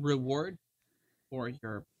can reward for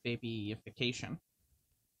your babyification.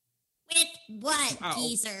 With what, Ow.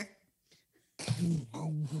 geezer?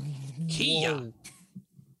 Kia!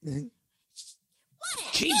 What?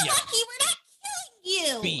 Kia! You're lucky we're not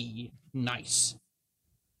killing you! Be nice.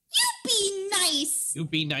 You be nice! You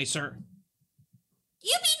be nicer.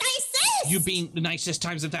 You be nicest! You be the nicest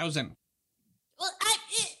times 1,000. Well,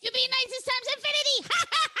 You be nicest times infinity.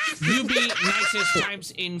 You be nicest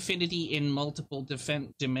times infinity in multiple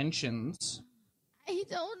dimensions. I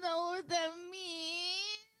don't know what that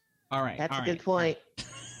means. All right. That's all a right. good point.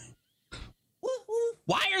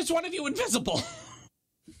 Why is one of you invisible?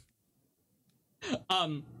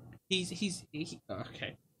 He's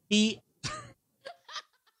okay.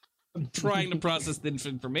 I'm trying to process the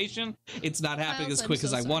information. It's not happening as quick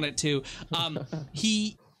as I want it to.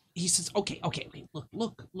 He says, okay,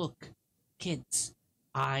 look, kids,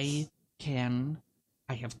 I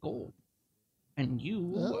have gold. And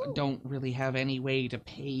you don't really have any way to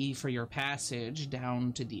pay for your passage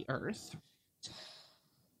down to the earth.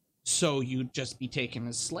 So you'd just be taken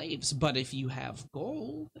as slaves. But if you have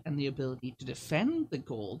gold and the ability to defend the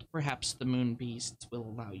gold, perhaps the moon beasts will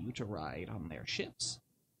allow you to ride on their ships.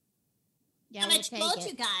 Yeah, how we'll much take gold it.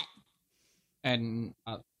 you got? And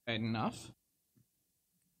enough?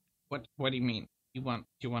 What do you mean? Do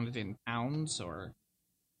you want it in pounds or?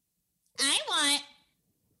 I want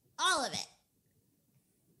all of it.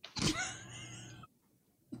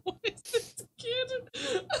 What is this kid?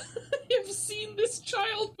 I've seen this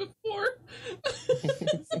child before.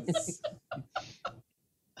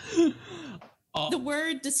 The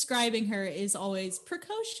word describing her is always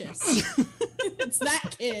precocious. It's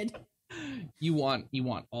that kid. You want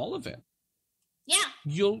all of it. Yeah.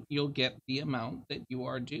 You'll get the amount that you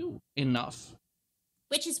are due. Enough.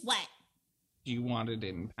 Which is what? Do you want it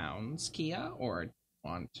in pounds, Kia, or do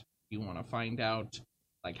you want to find out?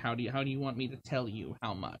 Like, how do you want me to tell you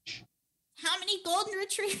how much? How many golden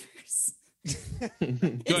retrievers? Good,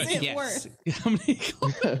 is it yes. worth? How many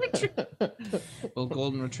golden retrievers? Well,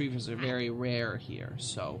 golden retrievers are very rare here,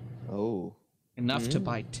 so enough to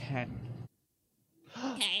buy 10.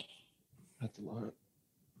 Okay, That's a lot.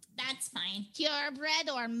 that's fine. Purebred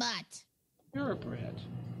or mutt? Purebred.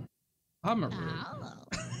 I'm a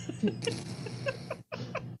rude.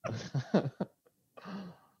 Oh.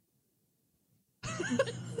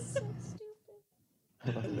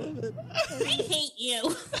 I hate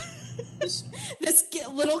you. This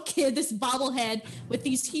little kid, this bobblehead with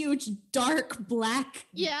these huge, dark, black,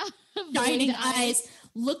 Yeah. shining Void eyes,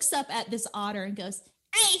 looks up at this otter and goes,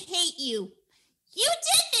 I hate you. You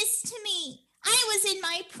did this to me. I was in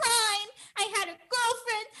my prime. I had a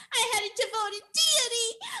girlfriend. I had a devoted deity.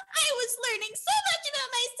 I was learning so much about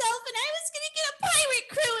myself, and I was going to get a pirate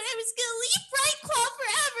crew, and I was going to leave Bright Claw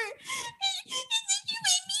forever. And then you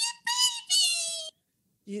made me a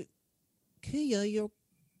baby. Kia, you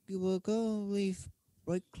were gonna leave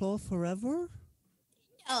Bright Claw forever?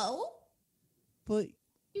 No. But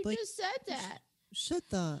You Like- just said that. said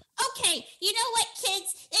that. Okay, you know what,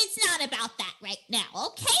 kids? It's not about that right now,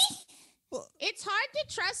 okay? It's hard to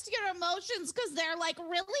trust your emotions because they're like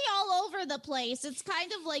really all over the place. It's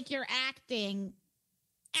kind of like you're acting.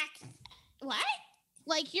 What?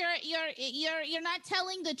 Like you're not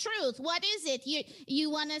telling the truth. What is it? You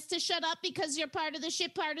want us to shut up because you're part of the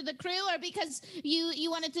ship, part of the crew, or because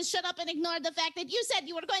you wanted to shut up and ignore the fact that you said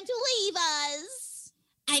you were going to leave us?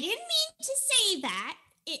 I didn't mean to say that.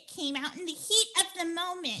 It came out in the heat of the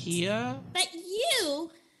moment. Here, But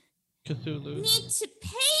you Cthulhu. need to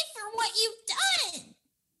pay for what you've done.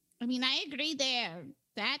 I mean, I agree there.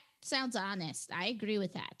 That sounds honest. I agree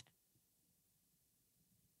with that.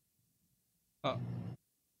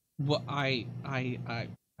 Well,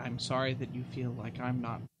 I'm sorry that you feel like I'm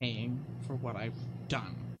not paying for what I've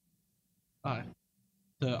done.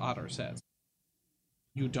 The otter says.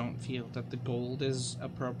 You don't feel that the gold is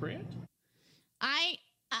appropriate?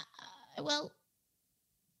 Well,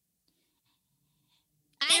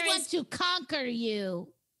 I want to conquer you.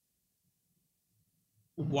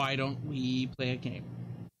 Why don't we play a game?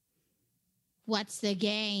 What's the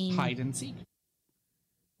game? Hide and seek.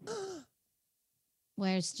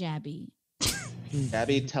 Where's Jabby?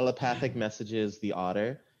 Abby telepathic messages the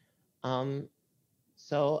otter.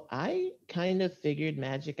 So I kind of figured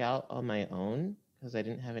magic out on my own because I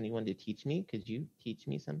didn't have anyone to teach me. Could you teach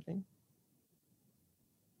me something?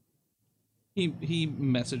 He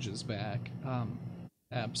messages back.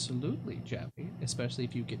 Absolutely, Jabby. Especially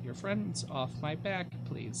if you get your friends off my back,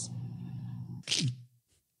 please.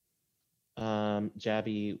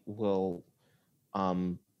 Jabby will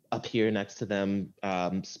appear next to them,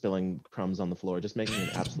 spilling crumbs on the floor, just making an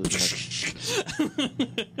absolute mess.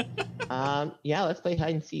 Yeah, let's play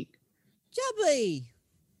hide and seek. Jabby!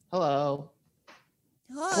 Hello.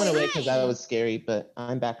 Hi. I went away because that was scary, but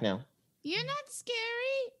I'm back now. You're not scary.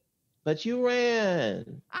 But you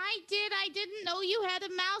ran. I did. I didn't know you had a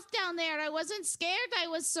mouth down there. I wasn't scared. I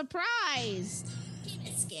was surprised. Kind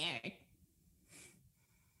of scared.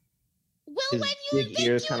 Well, His when you big think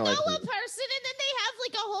ears you kinda know like a the- person and then they have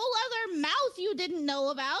like a whole other mouth you didn't know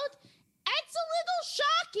about, it's a little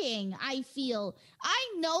shocking, I feel.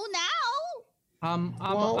 I know now. I'm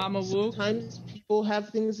a woo. Sometimes people have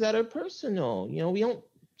things that are personal. You know, we don't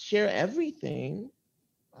share everything.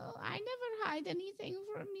 Well, I never hide anything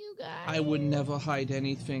from you guys. I would never hide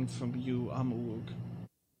anything from you, Amawook,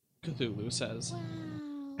 Cthulhu says. Wow.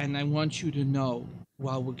 And I want you to know,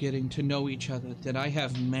 while we're getting to know each other, that I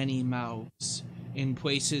have many mouths in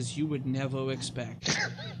places you would never expect.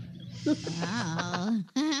 Wow.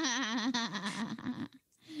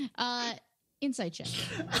 Insight check.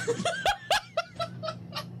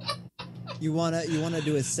 You wanna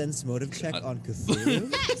do a sense motive check on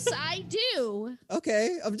Cthulhu? Yes, I do.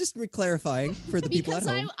 Okay, I'm just clarifying for the people at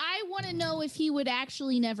Because home. I want to know if he would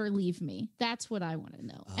actually never leave me. That's what I want to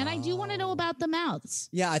know. And I do want to know about the mouths.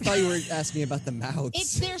 Yeah, I thought you were asking about the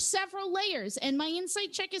mouths. There's several layers, and my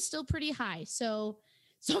insight check is still pretty high. So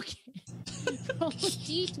okay. Roll a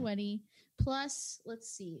d20 plus, let's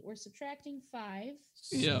see, we're subtracting 5.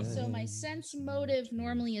 Yeah. So my sense motive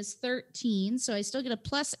normally is 13, so I still get a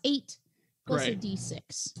plus 8 plus a Great.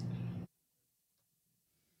 d6.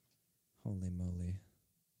 Holy moly.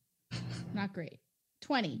 Not great.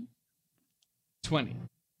 20. 20.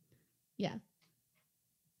 Yeah.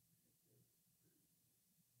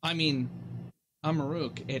 I mean,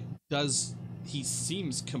 Amaruk, he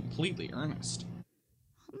seems completely earnest.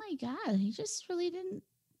 Oh my god, he just really didn't.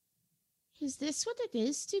 Is this what it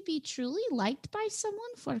is to be truly liked by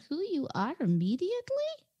someone for who you are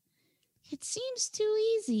immediately? It seems too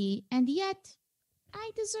easy, and yet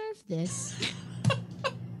I deserve this.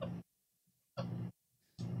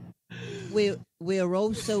 We're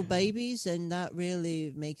also babies, and that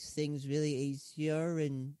really makes things really easier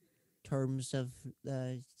in terms of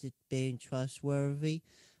being trustworthy.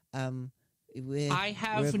 I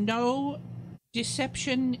have no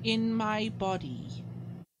deception in my body.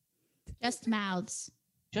 Just mouths.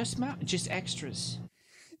 Just extras.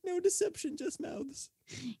 No deception, just mouths.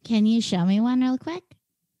 Can you show me one real quick?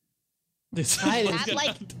 I'd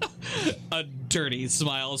like a dirty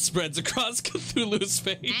smile spreads across Cthulhu's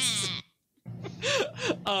face.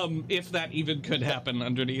 If that even could happen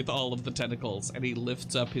underneath all of the tentacles, and he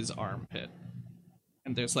lifts up his armpit,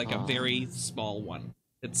 and there's like a very small one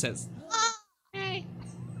that says, "Hey."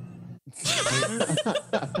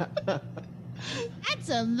 That's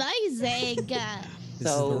amazing.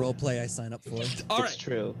 This is the role play I sign up for. It's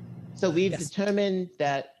true. So we've determined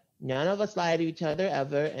that none of us lie to each other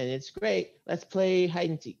ever, and it's great. Let's play hide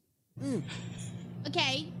and seek.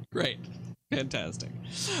 Okay. Great. Fantastic.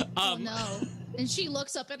 Oh no. And she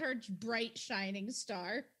looks up at her bright shining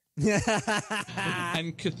star.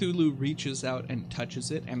 And Cthulhu reaches out and touches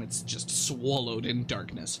it, and it's just swallowed in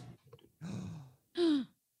darkness.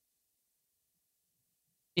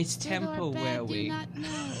 It's Good or bad, temporary. do not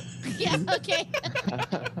know. Yeah, okay.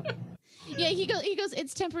 Yeah, he goes,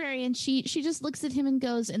 it's temporary, and she just looks at him and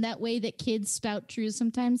goes, in that way that kids spout truths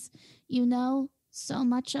sometimes, so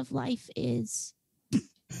much of life is.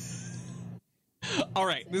 All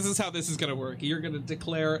right, this is how this is going to work. You're going to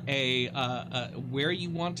declare a where you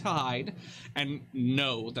want to hide, and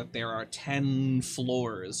know that there are 10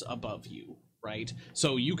 floors above you, right?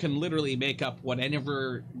 So you can literally make up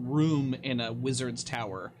whatever room in a wizard's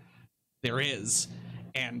tower there is,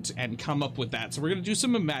 and come up with that. So we're going to do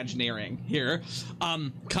some imagineering here.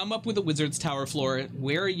 Come up with a wizard's tower floor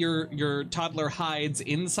where your toddler hides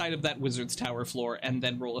inside of that wizard's tower floor, and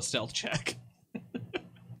then roll a stealth check.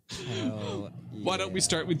 Oh, Why don't we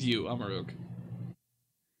start with you, Amaruk?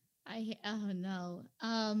 Oh no.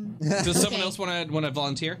 Does someone else want to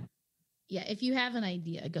volunteer? Yeah, if you have an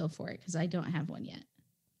idea, go for it, because I don't have one yet.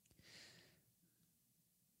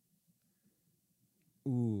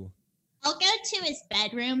 Ooh. I'll go to his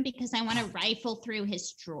bedroom because I want to rifle through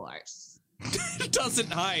his drawers.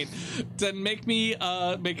 Doesn't hide. Then make me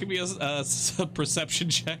a perception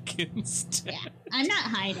check instead. Yeah, I'm not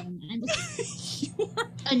hiding. I'm just You are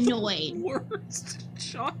annoyed. worst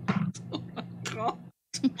child. Oh my god.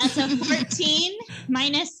 That's a 14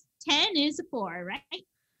 minus 10 is a 4, right?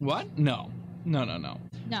 What? No. No, A we're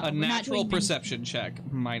not natural doing perception check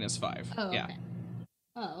 -5. Oh, Yeah. okay.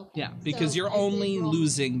 Oh, okay. Yeah, because So you're I did only roll-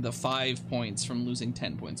 losing the 5 points from losing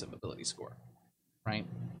 10 points of ability score. Right?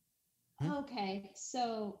 Okay,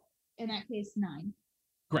 so in that case, 9.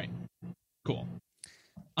 Great. Cool.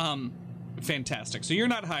 Fantastic. So you're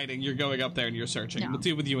not hiding, you're going up there and you're searching. No. We'll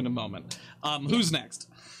deal with you in a moment. Who's next?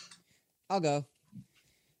 I'll go.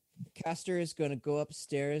 Castor is going to go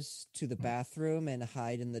upstairs to the bathroom and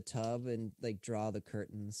hide in the tub and draw the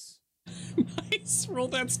curtains. Nice. Roll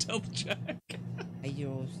that stealth check.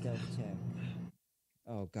 Ayo, stealth check.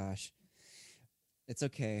 Oh gosh. It's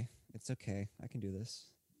okay. It's okay. I can do this.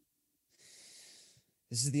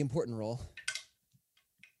 This is the important roll.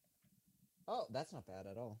 Oh, that's not bad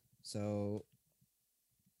at all. So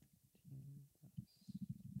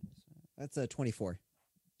that's a 24.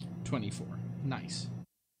 24. Nice.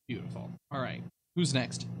 Beautiful. All right. Who's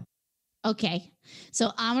next? Okay, so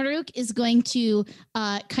Amaruk is going to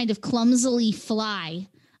kind of clumsily fly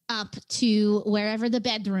up to wherever the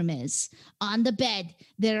bedroom is. On the bed,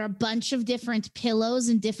 there are a bunch of different pillows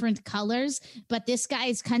in different colors, but this guy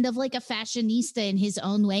is kind of like a fashionista in his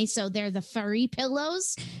own way, so they're the furry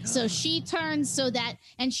pillows. So she turns so that,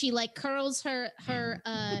 and she curls her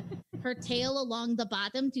tail along the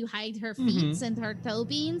bottom to hide her feet and her toe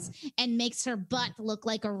beans, and makes her butt look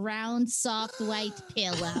like a round, soft white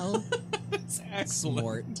pillow. That's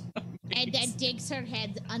excellent. Smart. And then digs her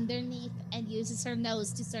head underneath and uses her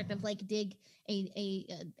nose to sort of dig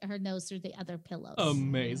her nose through the other pillows.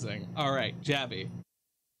 Amazing. All right, Jabby.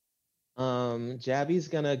 Jabby's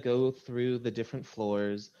gonna go through the different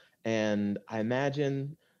floors, and I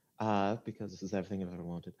imagine, because this is everything I've ever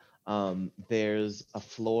wanted, there's a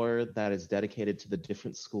floor that is dedicated to the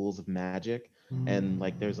different schools of magic, and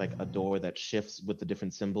there's a door that shifts with the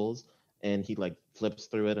different symbols, and he flips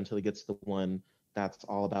through it until he gets to the one that's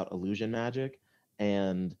all about illusion magic,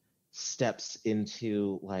 and steps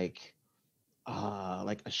into a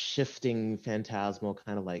shifting phantasmal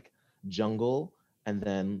kind of jungle, and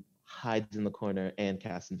then hides in the corner and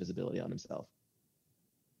casts invisibility on himself.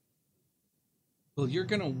 Well, you're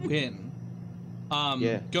gonna win.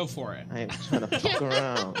 Yeah. Go for it. I ain't trying to fuck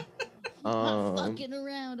around. Not fucking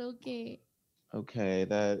around, okay. Okay,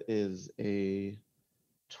 that is a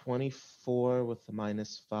 24 with the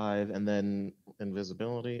 -5, and then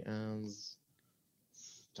invisibility as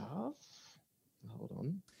stuff. Hold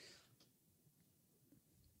on.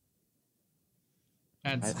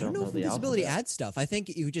 And I I don't know if the invisibility alphabet. adds stuff. I think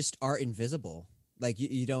you just are invisible.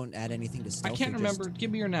 You don't add anything to I stealth. can't you remember. just-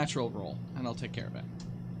 Give me your natural roll, and I'll take care of it.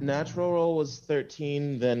 Natural roll was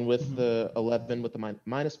 13, then with the 11 with the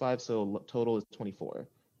 -5, so total is 24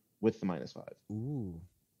 with the -5. Ooh.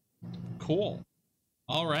 Cool.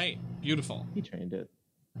 All right. Beautiful. He trained it.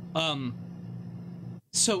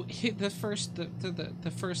 So the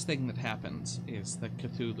first thing that happens is the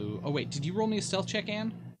Cthulhu. Oh wait, did you roll me a stealth check,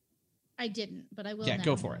 Anne? I didn't, but I will Yeah, now.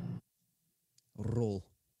 go for it. Roll.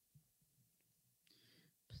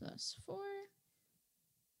 +4.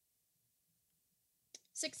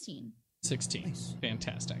 16. 16. Nice.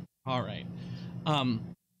 Fantastic. All right.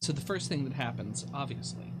 So the first thing that happens,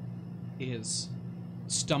 obviously, is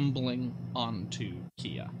stumbling onto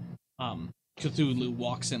Kia. Cthulhu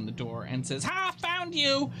walks in the door and says, "Ha! Found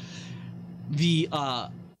you!" The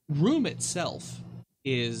room itself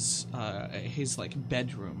is his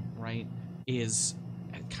bedroom, right? Is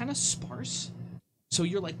kind of sparse. So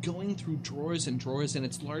you're like going through drawers and drawers, and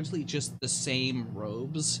it's largely just the same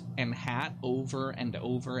robes and hat over and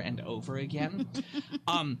over and over again.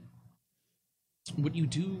 What you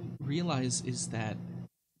do realize is that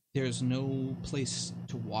there's no place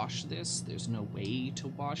to wash this. There's no way to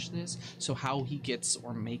wash this. So how he gets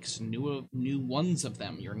or makes new ones of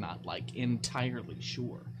them, you're not like entirely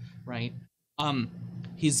sure, right?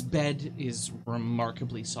 His bed is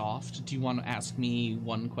remarkably soft. Do you want to ask me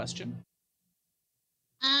one question?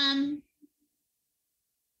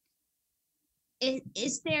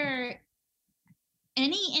 Is there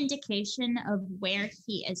any indication of where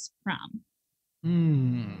he is from?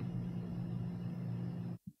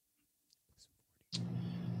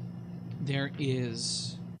 There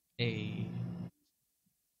is a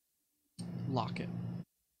locket.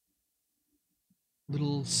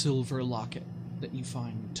 Little silver locket that you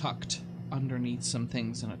find tucked underneath some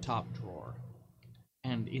things in a top drawer.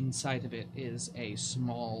 And inside of it is a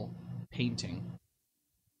small painting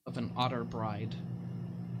of an otter bride.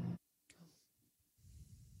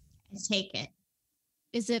 I take it.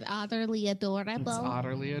 Is it utterly adorable? It's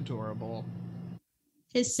utterly adorable.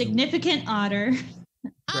 His significant otter.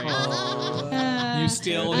 Great. Oh. You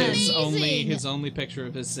steal Amazing. his only picture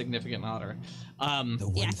of his significant otter. The one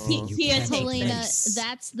Yeah, thing you he can't is Helena, face.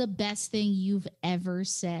 that's the best thing you've ever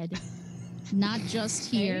said. Not just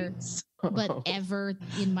here, but ever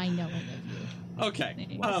in my knowing of you.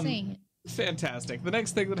 Okay. Just saying it. Fantastic. The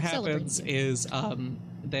next thing that happens Celebrate is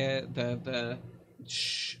the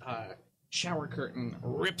shower curtain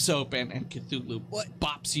rips open and Cthulhu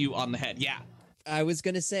bops you on the head. Yeah. I was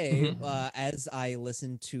gonna say, as I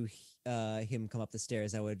listened to him come up the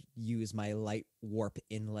stairs, I would use my light warp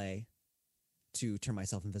inlay to turn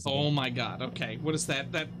myself invisible. Oh my god. Okay. What is that?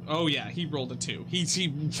 Oh yeah, he rolled a 2.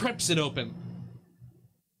 He rips it open.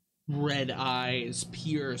 Red eyes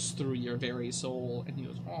pierce through your very soul, and he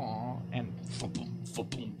goes, "Aw," and fa-boom,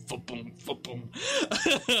 fa-boom, fa-boom, fa-boom,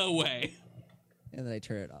 away. And then I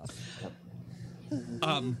turn it off.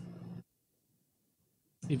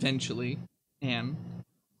 Eventually, Anne,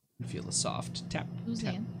 you feel a soft tap. Who's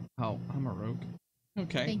tap. Anne? Oh, I'm a rogue.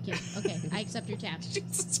 Okay. Thank you. Okay, I accept your tap.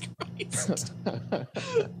 Jesus Christ. A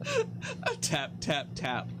tap, tap,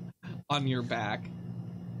 tap on your back.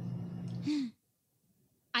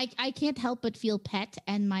 I can't help but feel pet,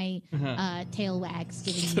 and my tail wags,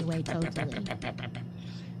 giving me away totally.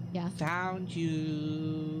 Yeah. Found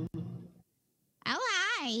you. Oh,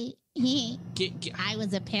 hi. Get, I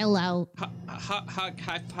was a pillow. hug,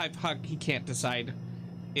 high five, hug. He can't decide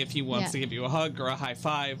if he wants to give you a hug or a high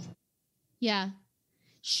five. Yeah.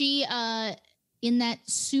 She, in that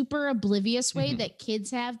super oblivious way that kids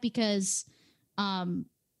have because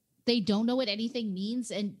they don't know what anything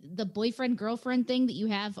means, and the boyfriend-girlfriend thing that you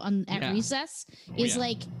have at recess is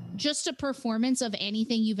like just a performance of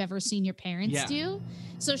anything you've ever seen your parents do.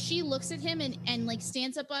 So she looks at him and like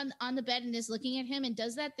stands up on the bed and is looking at him and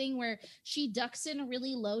does that thing where she ducks in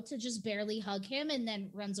really low to just barely hug him and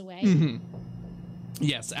then runs away.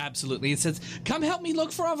 Yes, absolutely. It says, "Come help me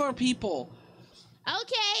look for our people."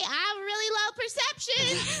 Okay, I have really low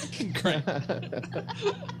perception. Great.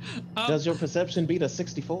 Does your perception beat a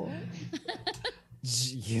 64?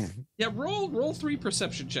 Yeah. Yeah, roll 3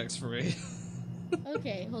 perception checks for me.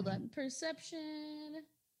 Okay, hold on. Perception.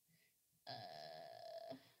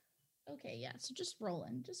 Okay, yeah. So just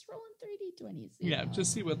rolling 3d20s. Yeah,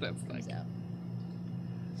 just see what that's like. Out.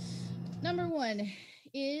 Number 1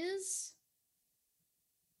 is.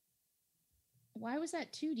 Why was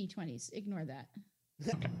that 2d20s? Ignore that.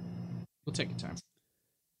 Okay. We'll take your time.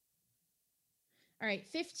 All right,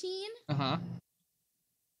 15. 10.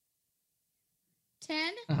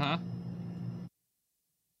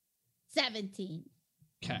 17.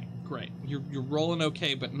 Okay, great. You're rolling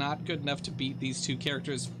okay, but not good enough to beat these two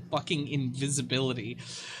characters' fucking invisibility.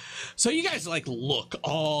 So you guys, like, look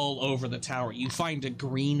all over the tower. You find a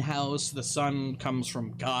greenhouse. The sun comes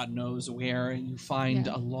from God knows where. You find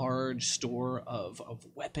a large store of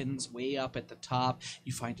weapons way up at the top.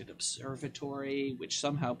 You find an observatory, which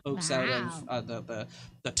somehow pokes out of the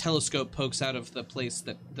telescope pokes out of the place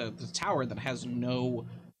that the tower that has no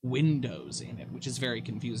windows in it, which is very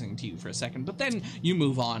confusing to you for a second. But then you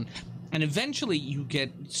move on. And eventually you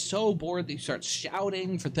get so bored that you start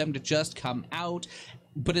shouting for them to just come out.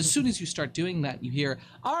 But as soon as you start doing that, you hear,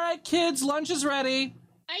 "All right, kids, lunch is ready."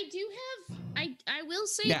 I do have, I will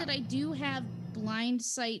say that I do have blind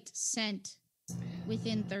sight scent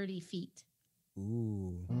within 30 feet.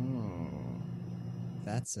 Ooh.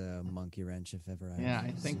 That's a monkey wrench if ever I. Yeah,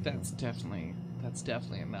 I think seen that's one.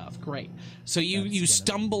 definitely enough. Great. So you That's gonna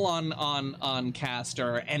stumble on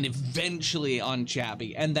Castor and eventually on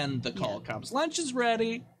Chabby, and then the call comes. Lunch is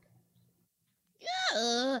ready.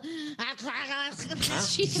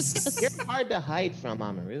 She just goes, You're hard to hide from,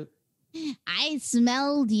 Amaru. I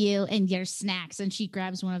smelled you and your snacks. And she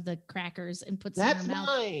grabs one of the crackers and puts it in That's her mouth.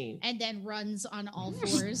 mine. And then runs on all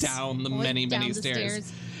fours Down the going many the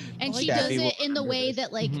stairs. And Like she does Gabby will it in the remember way this.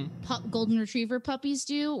 that like Mhm. golden retriever puppies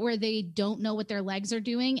do, where they don't know what their legs are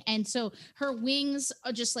doing. And so her wings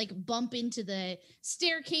are just like bump into the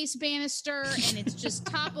staircase banister and it's just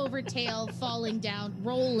top over tail falling down,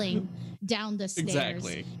 rolling down the stairs.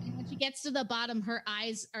 Exactly. And when she gets to the bottom, her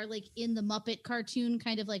eyes are like in the Muppet cartoon,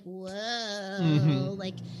 kind of like, whoa, Mhm.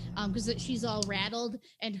 like, because she's all rattled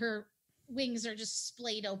and her wings are just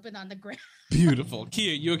splayed open on the ground. Beautiful.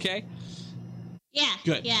 Kia, you okay? Yeah.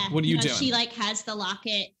 Good. Yeah. What are you No, doing? She like has the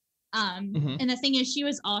locket. And the thing is, she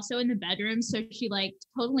was also in the bedroom, so she like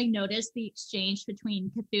totally noticed the exchange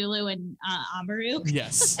between Cthulhu and Amaru.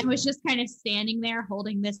 Yes. And was just kind of standing there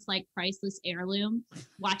holding this like priceless heirloom,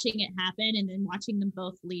 watching it happen, and then watching them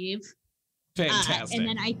both leave. Fantastic. And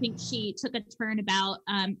then I think she took a turn about,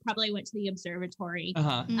 probably went to the observatory,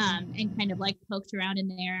 Uh-huh. and kind of like poked around in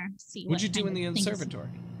there. See What'd what you do kind in the of things- observatory?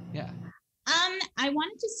 Yeah. I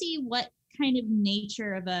wanted to see what kind of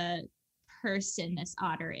nature of a person this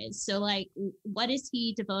otter is. So like, what is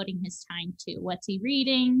he devoting his time to? What's he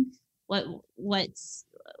reading? What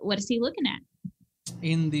is he looking at?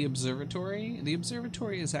 In the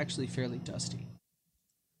observatory is actually fairly dusty.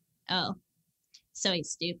 Oh, so he's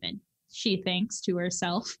stupid. She thinks to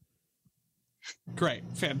herself. Great,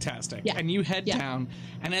 fantastic. Yeah. And you head Yeah. down,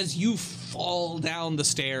 and as you fall down the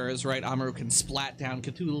stairs, right, Amaru can splat down.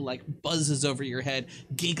 Cthulhu like buzzes over your head,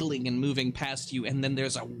 giggling and moving past you, and then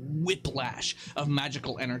there's a whiplash of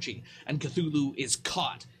magical energy, and Cthulhu is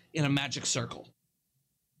caught in a magic circle.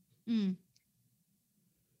 Mm.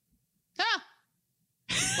 Ah!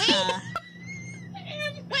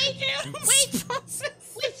 Wait,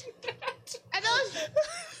 I don't.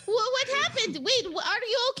 What happened? Wait, are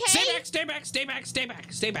you okay?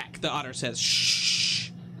 Stay back. The otter says, shh.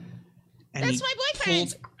 And That's he my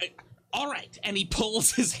boyfriend. all right. And he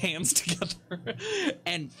pulls his hands together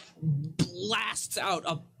and blasts out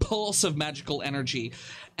a pulse of magical energy.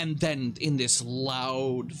 And then in this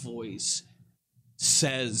loud voice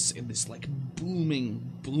says, in this like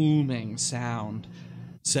booming sound,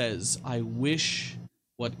 says, I wish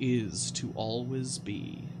what is to always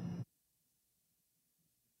be.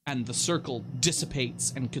 And the circle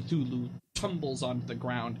dissipates, and Cthulhu tumbles onto the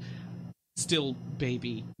ground, still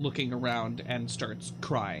baby, looking around, and starts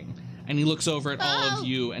crying. And he looks over at all of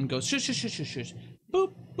you and goes, shush, shush, shush, shush, shush.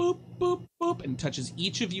 Boop, boop, boop, boop, and touches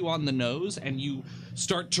each of you on the nose, and you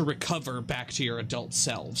start to recover back to your adult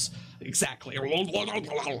selves. Exactly.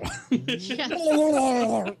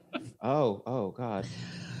 Oh, God.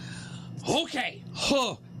 Okay.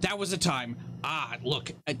 Huh. That was a time.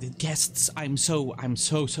 Look, guests, I'm so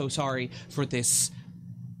sorry for this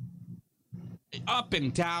up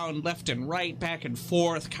and down, left and right, back and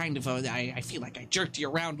forth, kind of I feel like I jerked you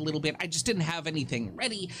around a little bit. I just didn't have anything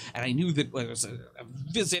ready, and I knew that there was a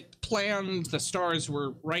visit planned. The stars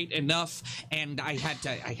were right enough, and I had to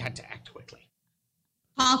act quickly.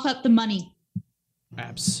 Cough up the money.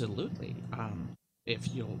 Absolutely.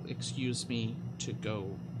 If you'll excuse me to go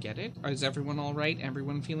get it. Is everyone all right?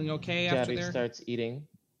 Everyone feeling okay after Gabby starts eating.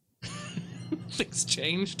 things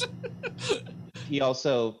changed? He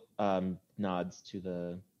also nods to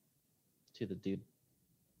the dude.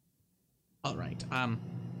 All right.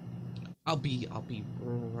 I'll be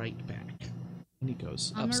right back. And he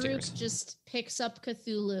goes upstairs. Amaruk just picks up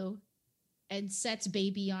Cthulhu and sets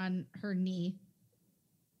baby on her knee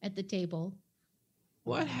at the table.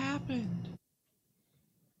 What happened?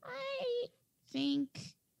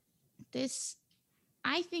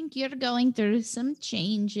 I think you're going through some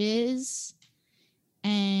changes,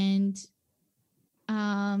 and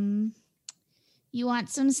you want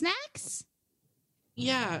some snacks?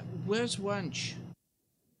 Yeah, where's lunch?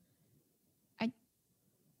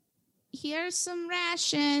 Here's some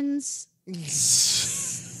rations.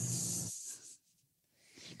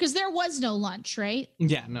 Because there was no lunch, right?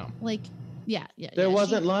 Yeah, no. Like, yeah. There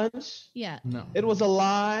wasn't lunch? Yeah. No. It was a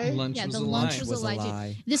lie? Lunch Yeah, was the a lunch lie. was Was a a lie.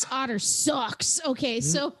 lie. This otter sucks. Okay,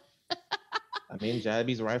 so I mean,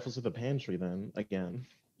 Jabby's rifles to the pantry then, again.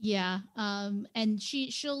 yeah. And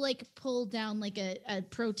she'll like pull down like a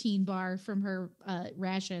protein bar from her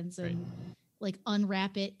rations and like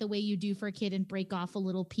unwrap it the way you do for a kid and break off a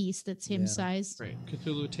little piece that's him sized. Great.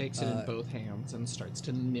 Cthulhu takes it in both hands and starts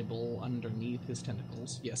to nibble underneath his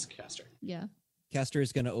tentacles. Yes, Castor. Yeah. Castor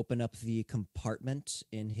is going to open up the compartment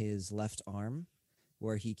in his left arm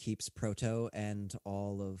where he keeps Proto and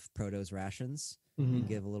all of Proto's rations. And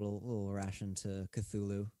give a little ration to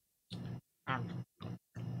Cthulhu.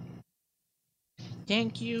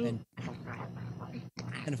 Thank you.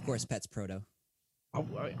 And of course, pets Proto.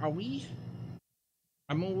 Are we?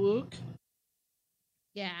 I'm a Wook.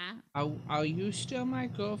 Yeah. Are you still my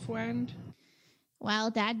girlfriend?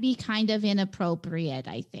 Well, that'd be kind of inappropriate,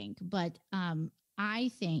 I think. But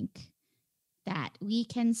I think that we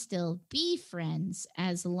can still be friends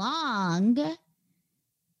as long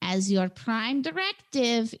as your prime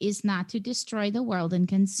directive is not to destroy the world and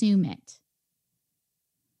consume it.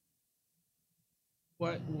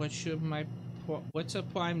 What's a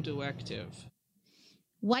prime directive?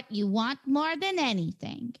 What you want more than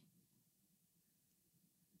anything.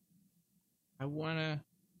 I wanna,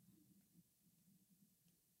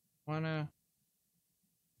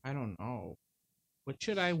 I don't know. What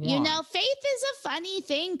should I want? You know, faith is a funny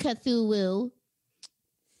thing, Cthulhu.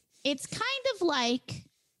 It's kind of like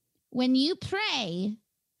when you pray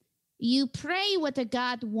what a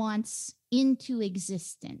god wants into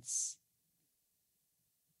existence.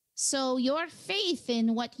 So your faith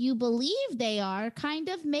in what you believe they are kind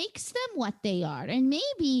of makes them what they are. And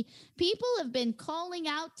maybe people have been calling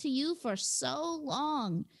out to you for so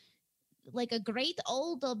long, like a great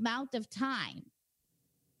old amount of time.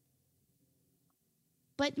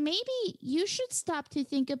 But maybe you should stop to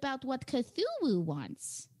think about what Cthulhu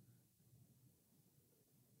wants.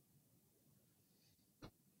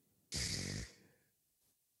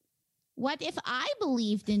 What if I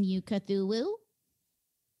believed in you, Cthulhu?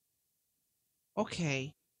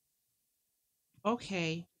 Okay.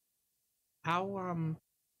 I'll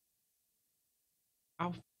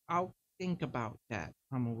think about that,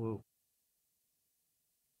 Amaru.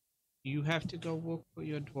 You have to go work for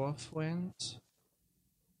your dwarf friends?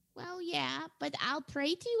 Well, yeah, but I'll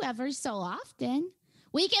pray to you ever so often.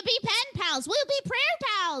 We can be pen pals. We'll be prayer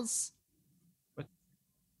pals. But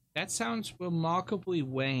that sounds remarkably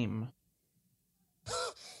lame.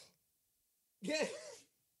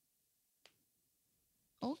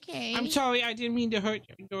 Okay. I'm sorry, I didn't mean to hurt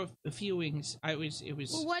your feelings. It was.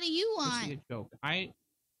 Well, what do you want? A joke. I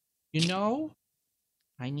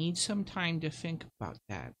need some time to think about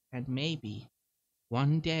that, and maybe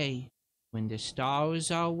one day, when the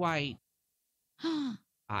stars are white,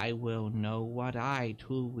 I will know what I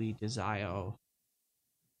truly desire.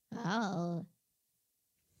 Oh.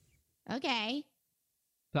 Okay.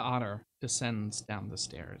 The otter descends down the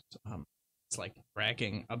stairs. It's like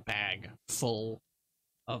dragging a bag full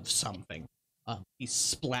of something. He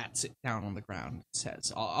splats it down on the ground and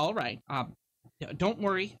says, all right, don't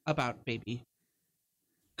worry about baby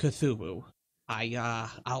Cthulhu.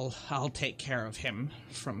 I'll take care of him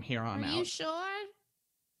from here on out. Are you sure?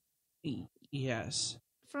 Yes.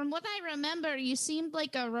 From what I remember, you seemed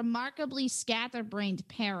like a remarkably scatterbrained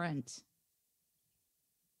parent.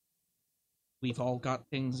 We've all got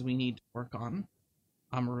things we need to work on.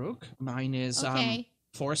 Amaruk, mine is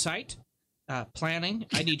foresight, planning.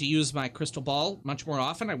 I need to use my crystal ball much more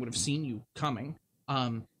often. I would have seen you coming.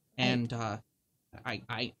 I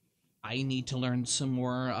need to learn some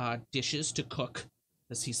more dishes to cook.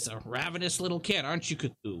 Because he's a ravenous little kid, aren't you,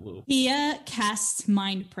 Cthulhu? He casts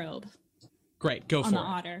Mind Probe. Great, go for it. On the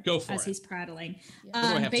otter. Go for it. As he's prattling.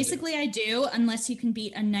 Yeah. Basically, I do, unless you can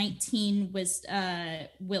beat a 19 wisdom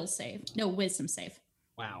save.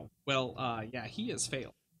 Wow. Well, yeah, he has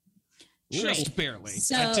failed. Just barely.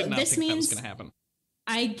 So I did not this think that was means going to happen.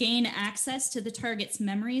 I gain access to the target's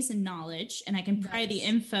memories and knowledge, and I can pry the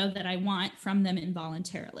info that I want from them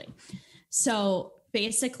involuntarily. So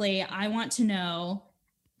basically, I want to know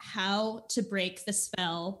how to break the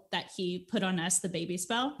spell that he put on us, the baby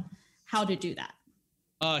spell. How to do that.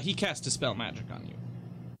 He cast Dispel Magic on you.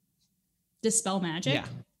 Dispel Magic? Yeah.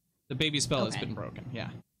 The baby spell has been broken, yeah.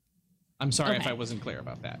 I'm sorry if I wasn't clear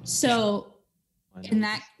about that. So in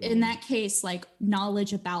that case, like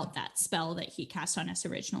knowledge about that spell that he cast on us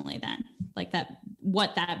originally then. Like that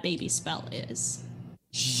what that baby spell is.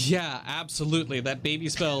 Yeah, absolutely. That baby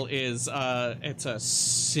spell is it's a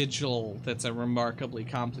sigil that's a remarkably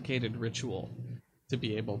complicated ritual to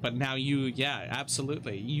be able. But now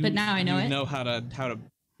absolutely. But now I know it. You know how to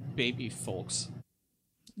baby folks.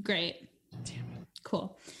 Great. Damn it.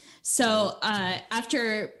 Cool. So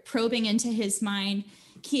after probing into his mind,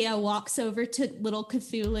 Kia walks over to little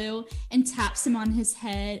Cthulhu and taps him on his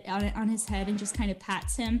head, and just kind of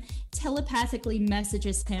pats him, telepathically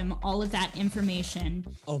messages him all of that information.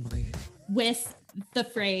 Oh my. With the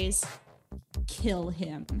phrase, "Kill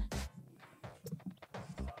him."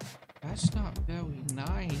 That's not very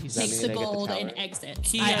nice. Takes the gold and exits.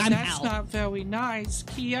 Kia, I'm that's out. not very nice.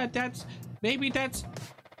 Kia, that's...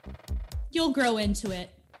 You'll grow into it.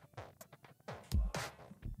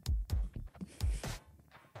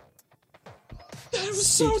 That was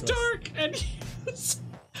so dark! And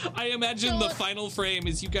I imagine the final frame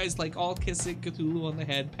is you guys like all kissing Cthulhu on the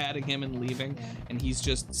head, patting him and leaving, and he's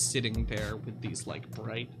just sitting there with these like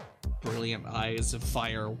bright, brilliant eyes of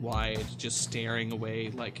fire wide, just staring away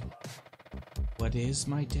like, what is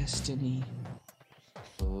my destiny?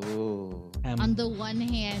 Ooh. On the one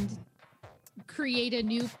hand, create a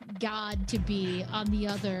new god to be. On the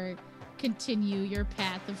other, continue your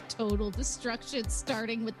path of total destruction,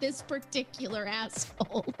 starting with this particular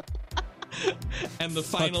asshole. And the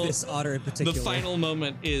Fuck final, this otter in particular. the final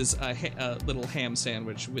moment is a little ham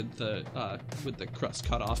sandwich with the crust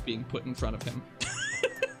cut off being put in front of him.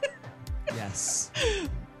 Yes.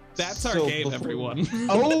 That's our game, everyone.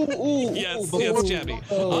 Yes, Chevy.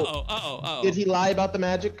 Uh-oh. Did he lie about the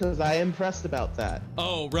magic? Because I am pressed about that.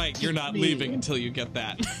 Oh, right. You're not leaving until you get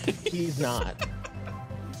that. He's not.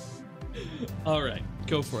 All right.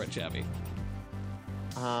 Go for it, Chavy.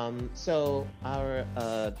 So our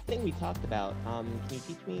thing we talked about, can you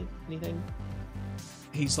teach me anything?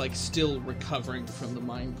 He's like still recovering from the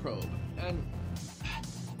mind probe. And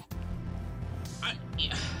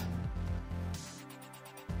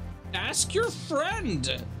ask your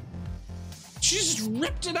friend. She just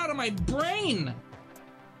ripped it out of my brain.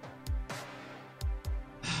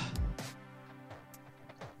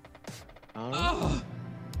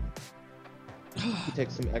 He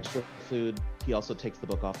takes some extra food. He also takes the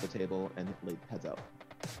book off the table and heads out.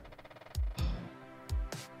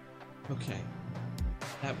 Okay.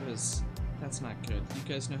 That's not good. You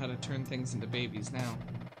guys know how to turn things into babies now.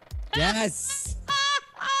 Yes.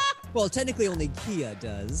 Well, technically only Kia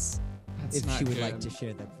does. That's if not she would good. like to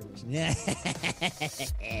share that information.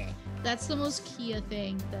 That's the most Kia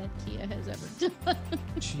thing that Kia has ever done.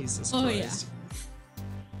 Jesus Oh, Christ.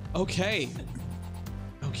 Okay.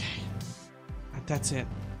 That's it.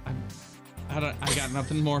 I got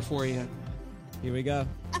nothing more for you. Here we go.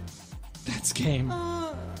 That's game.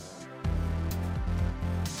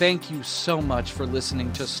 Thank you so much for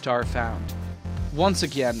listening to Starfound. Once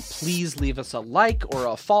again, please leave us a like or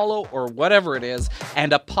a follow or whatever it is,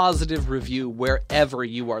 and a positive review wherever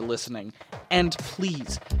you are listening. And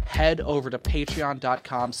please head over to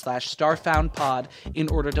patreon.com/starfoundpod in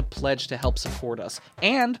order to pledge to help support us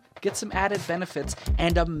and get some added benefits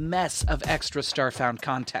and a mess of extra Starfound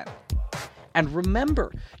content. And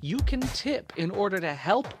remember, you can tip in order to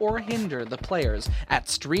help or hinder the players at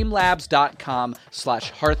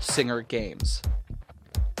streamlabs.com/hearthsingergames.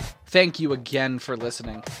 Thank you again for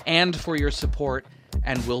listening and for your support,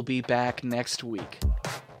 and we'll be back next week.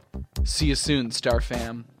 See you soon,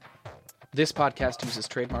 Starfam. This podcast uses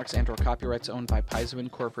trademarks and/or copyrights owned by Paizo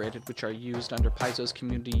Incorporated, which are used under Paizo's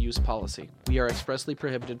community use policy. We are expressly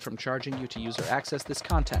prohibited from charging you to use or access this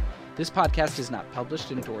content. This podcast is not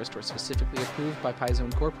published, endorsed, or specifically approved by Paizo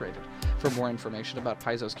Incorporated. For more information about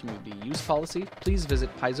Paizo's community use policy, please visit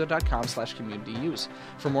paizo.com/communityuse.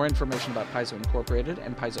 For more information about Paizo Incorporated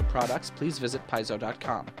and Paizo products, please visit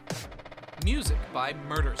paizo.com. Music by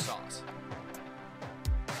Murder Sauce.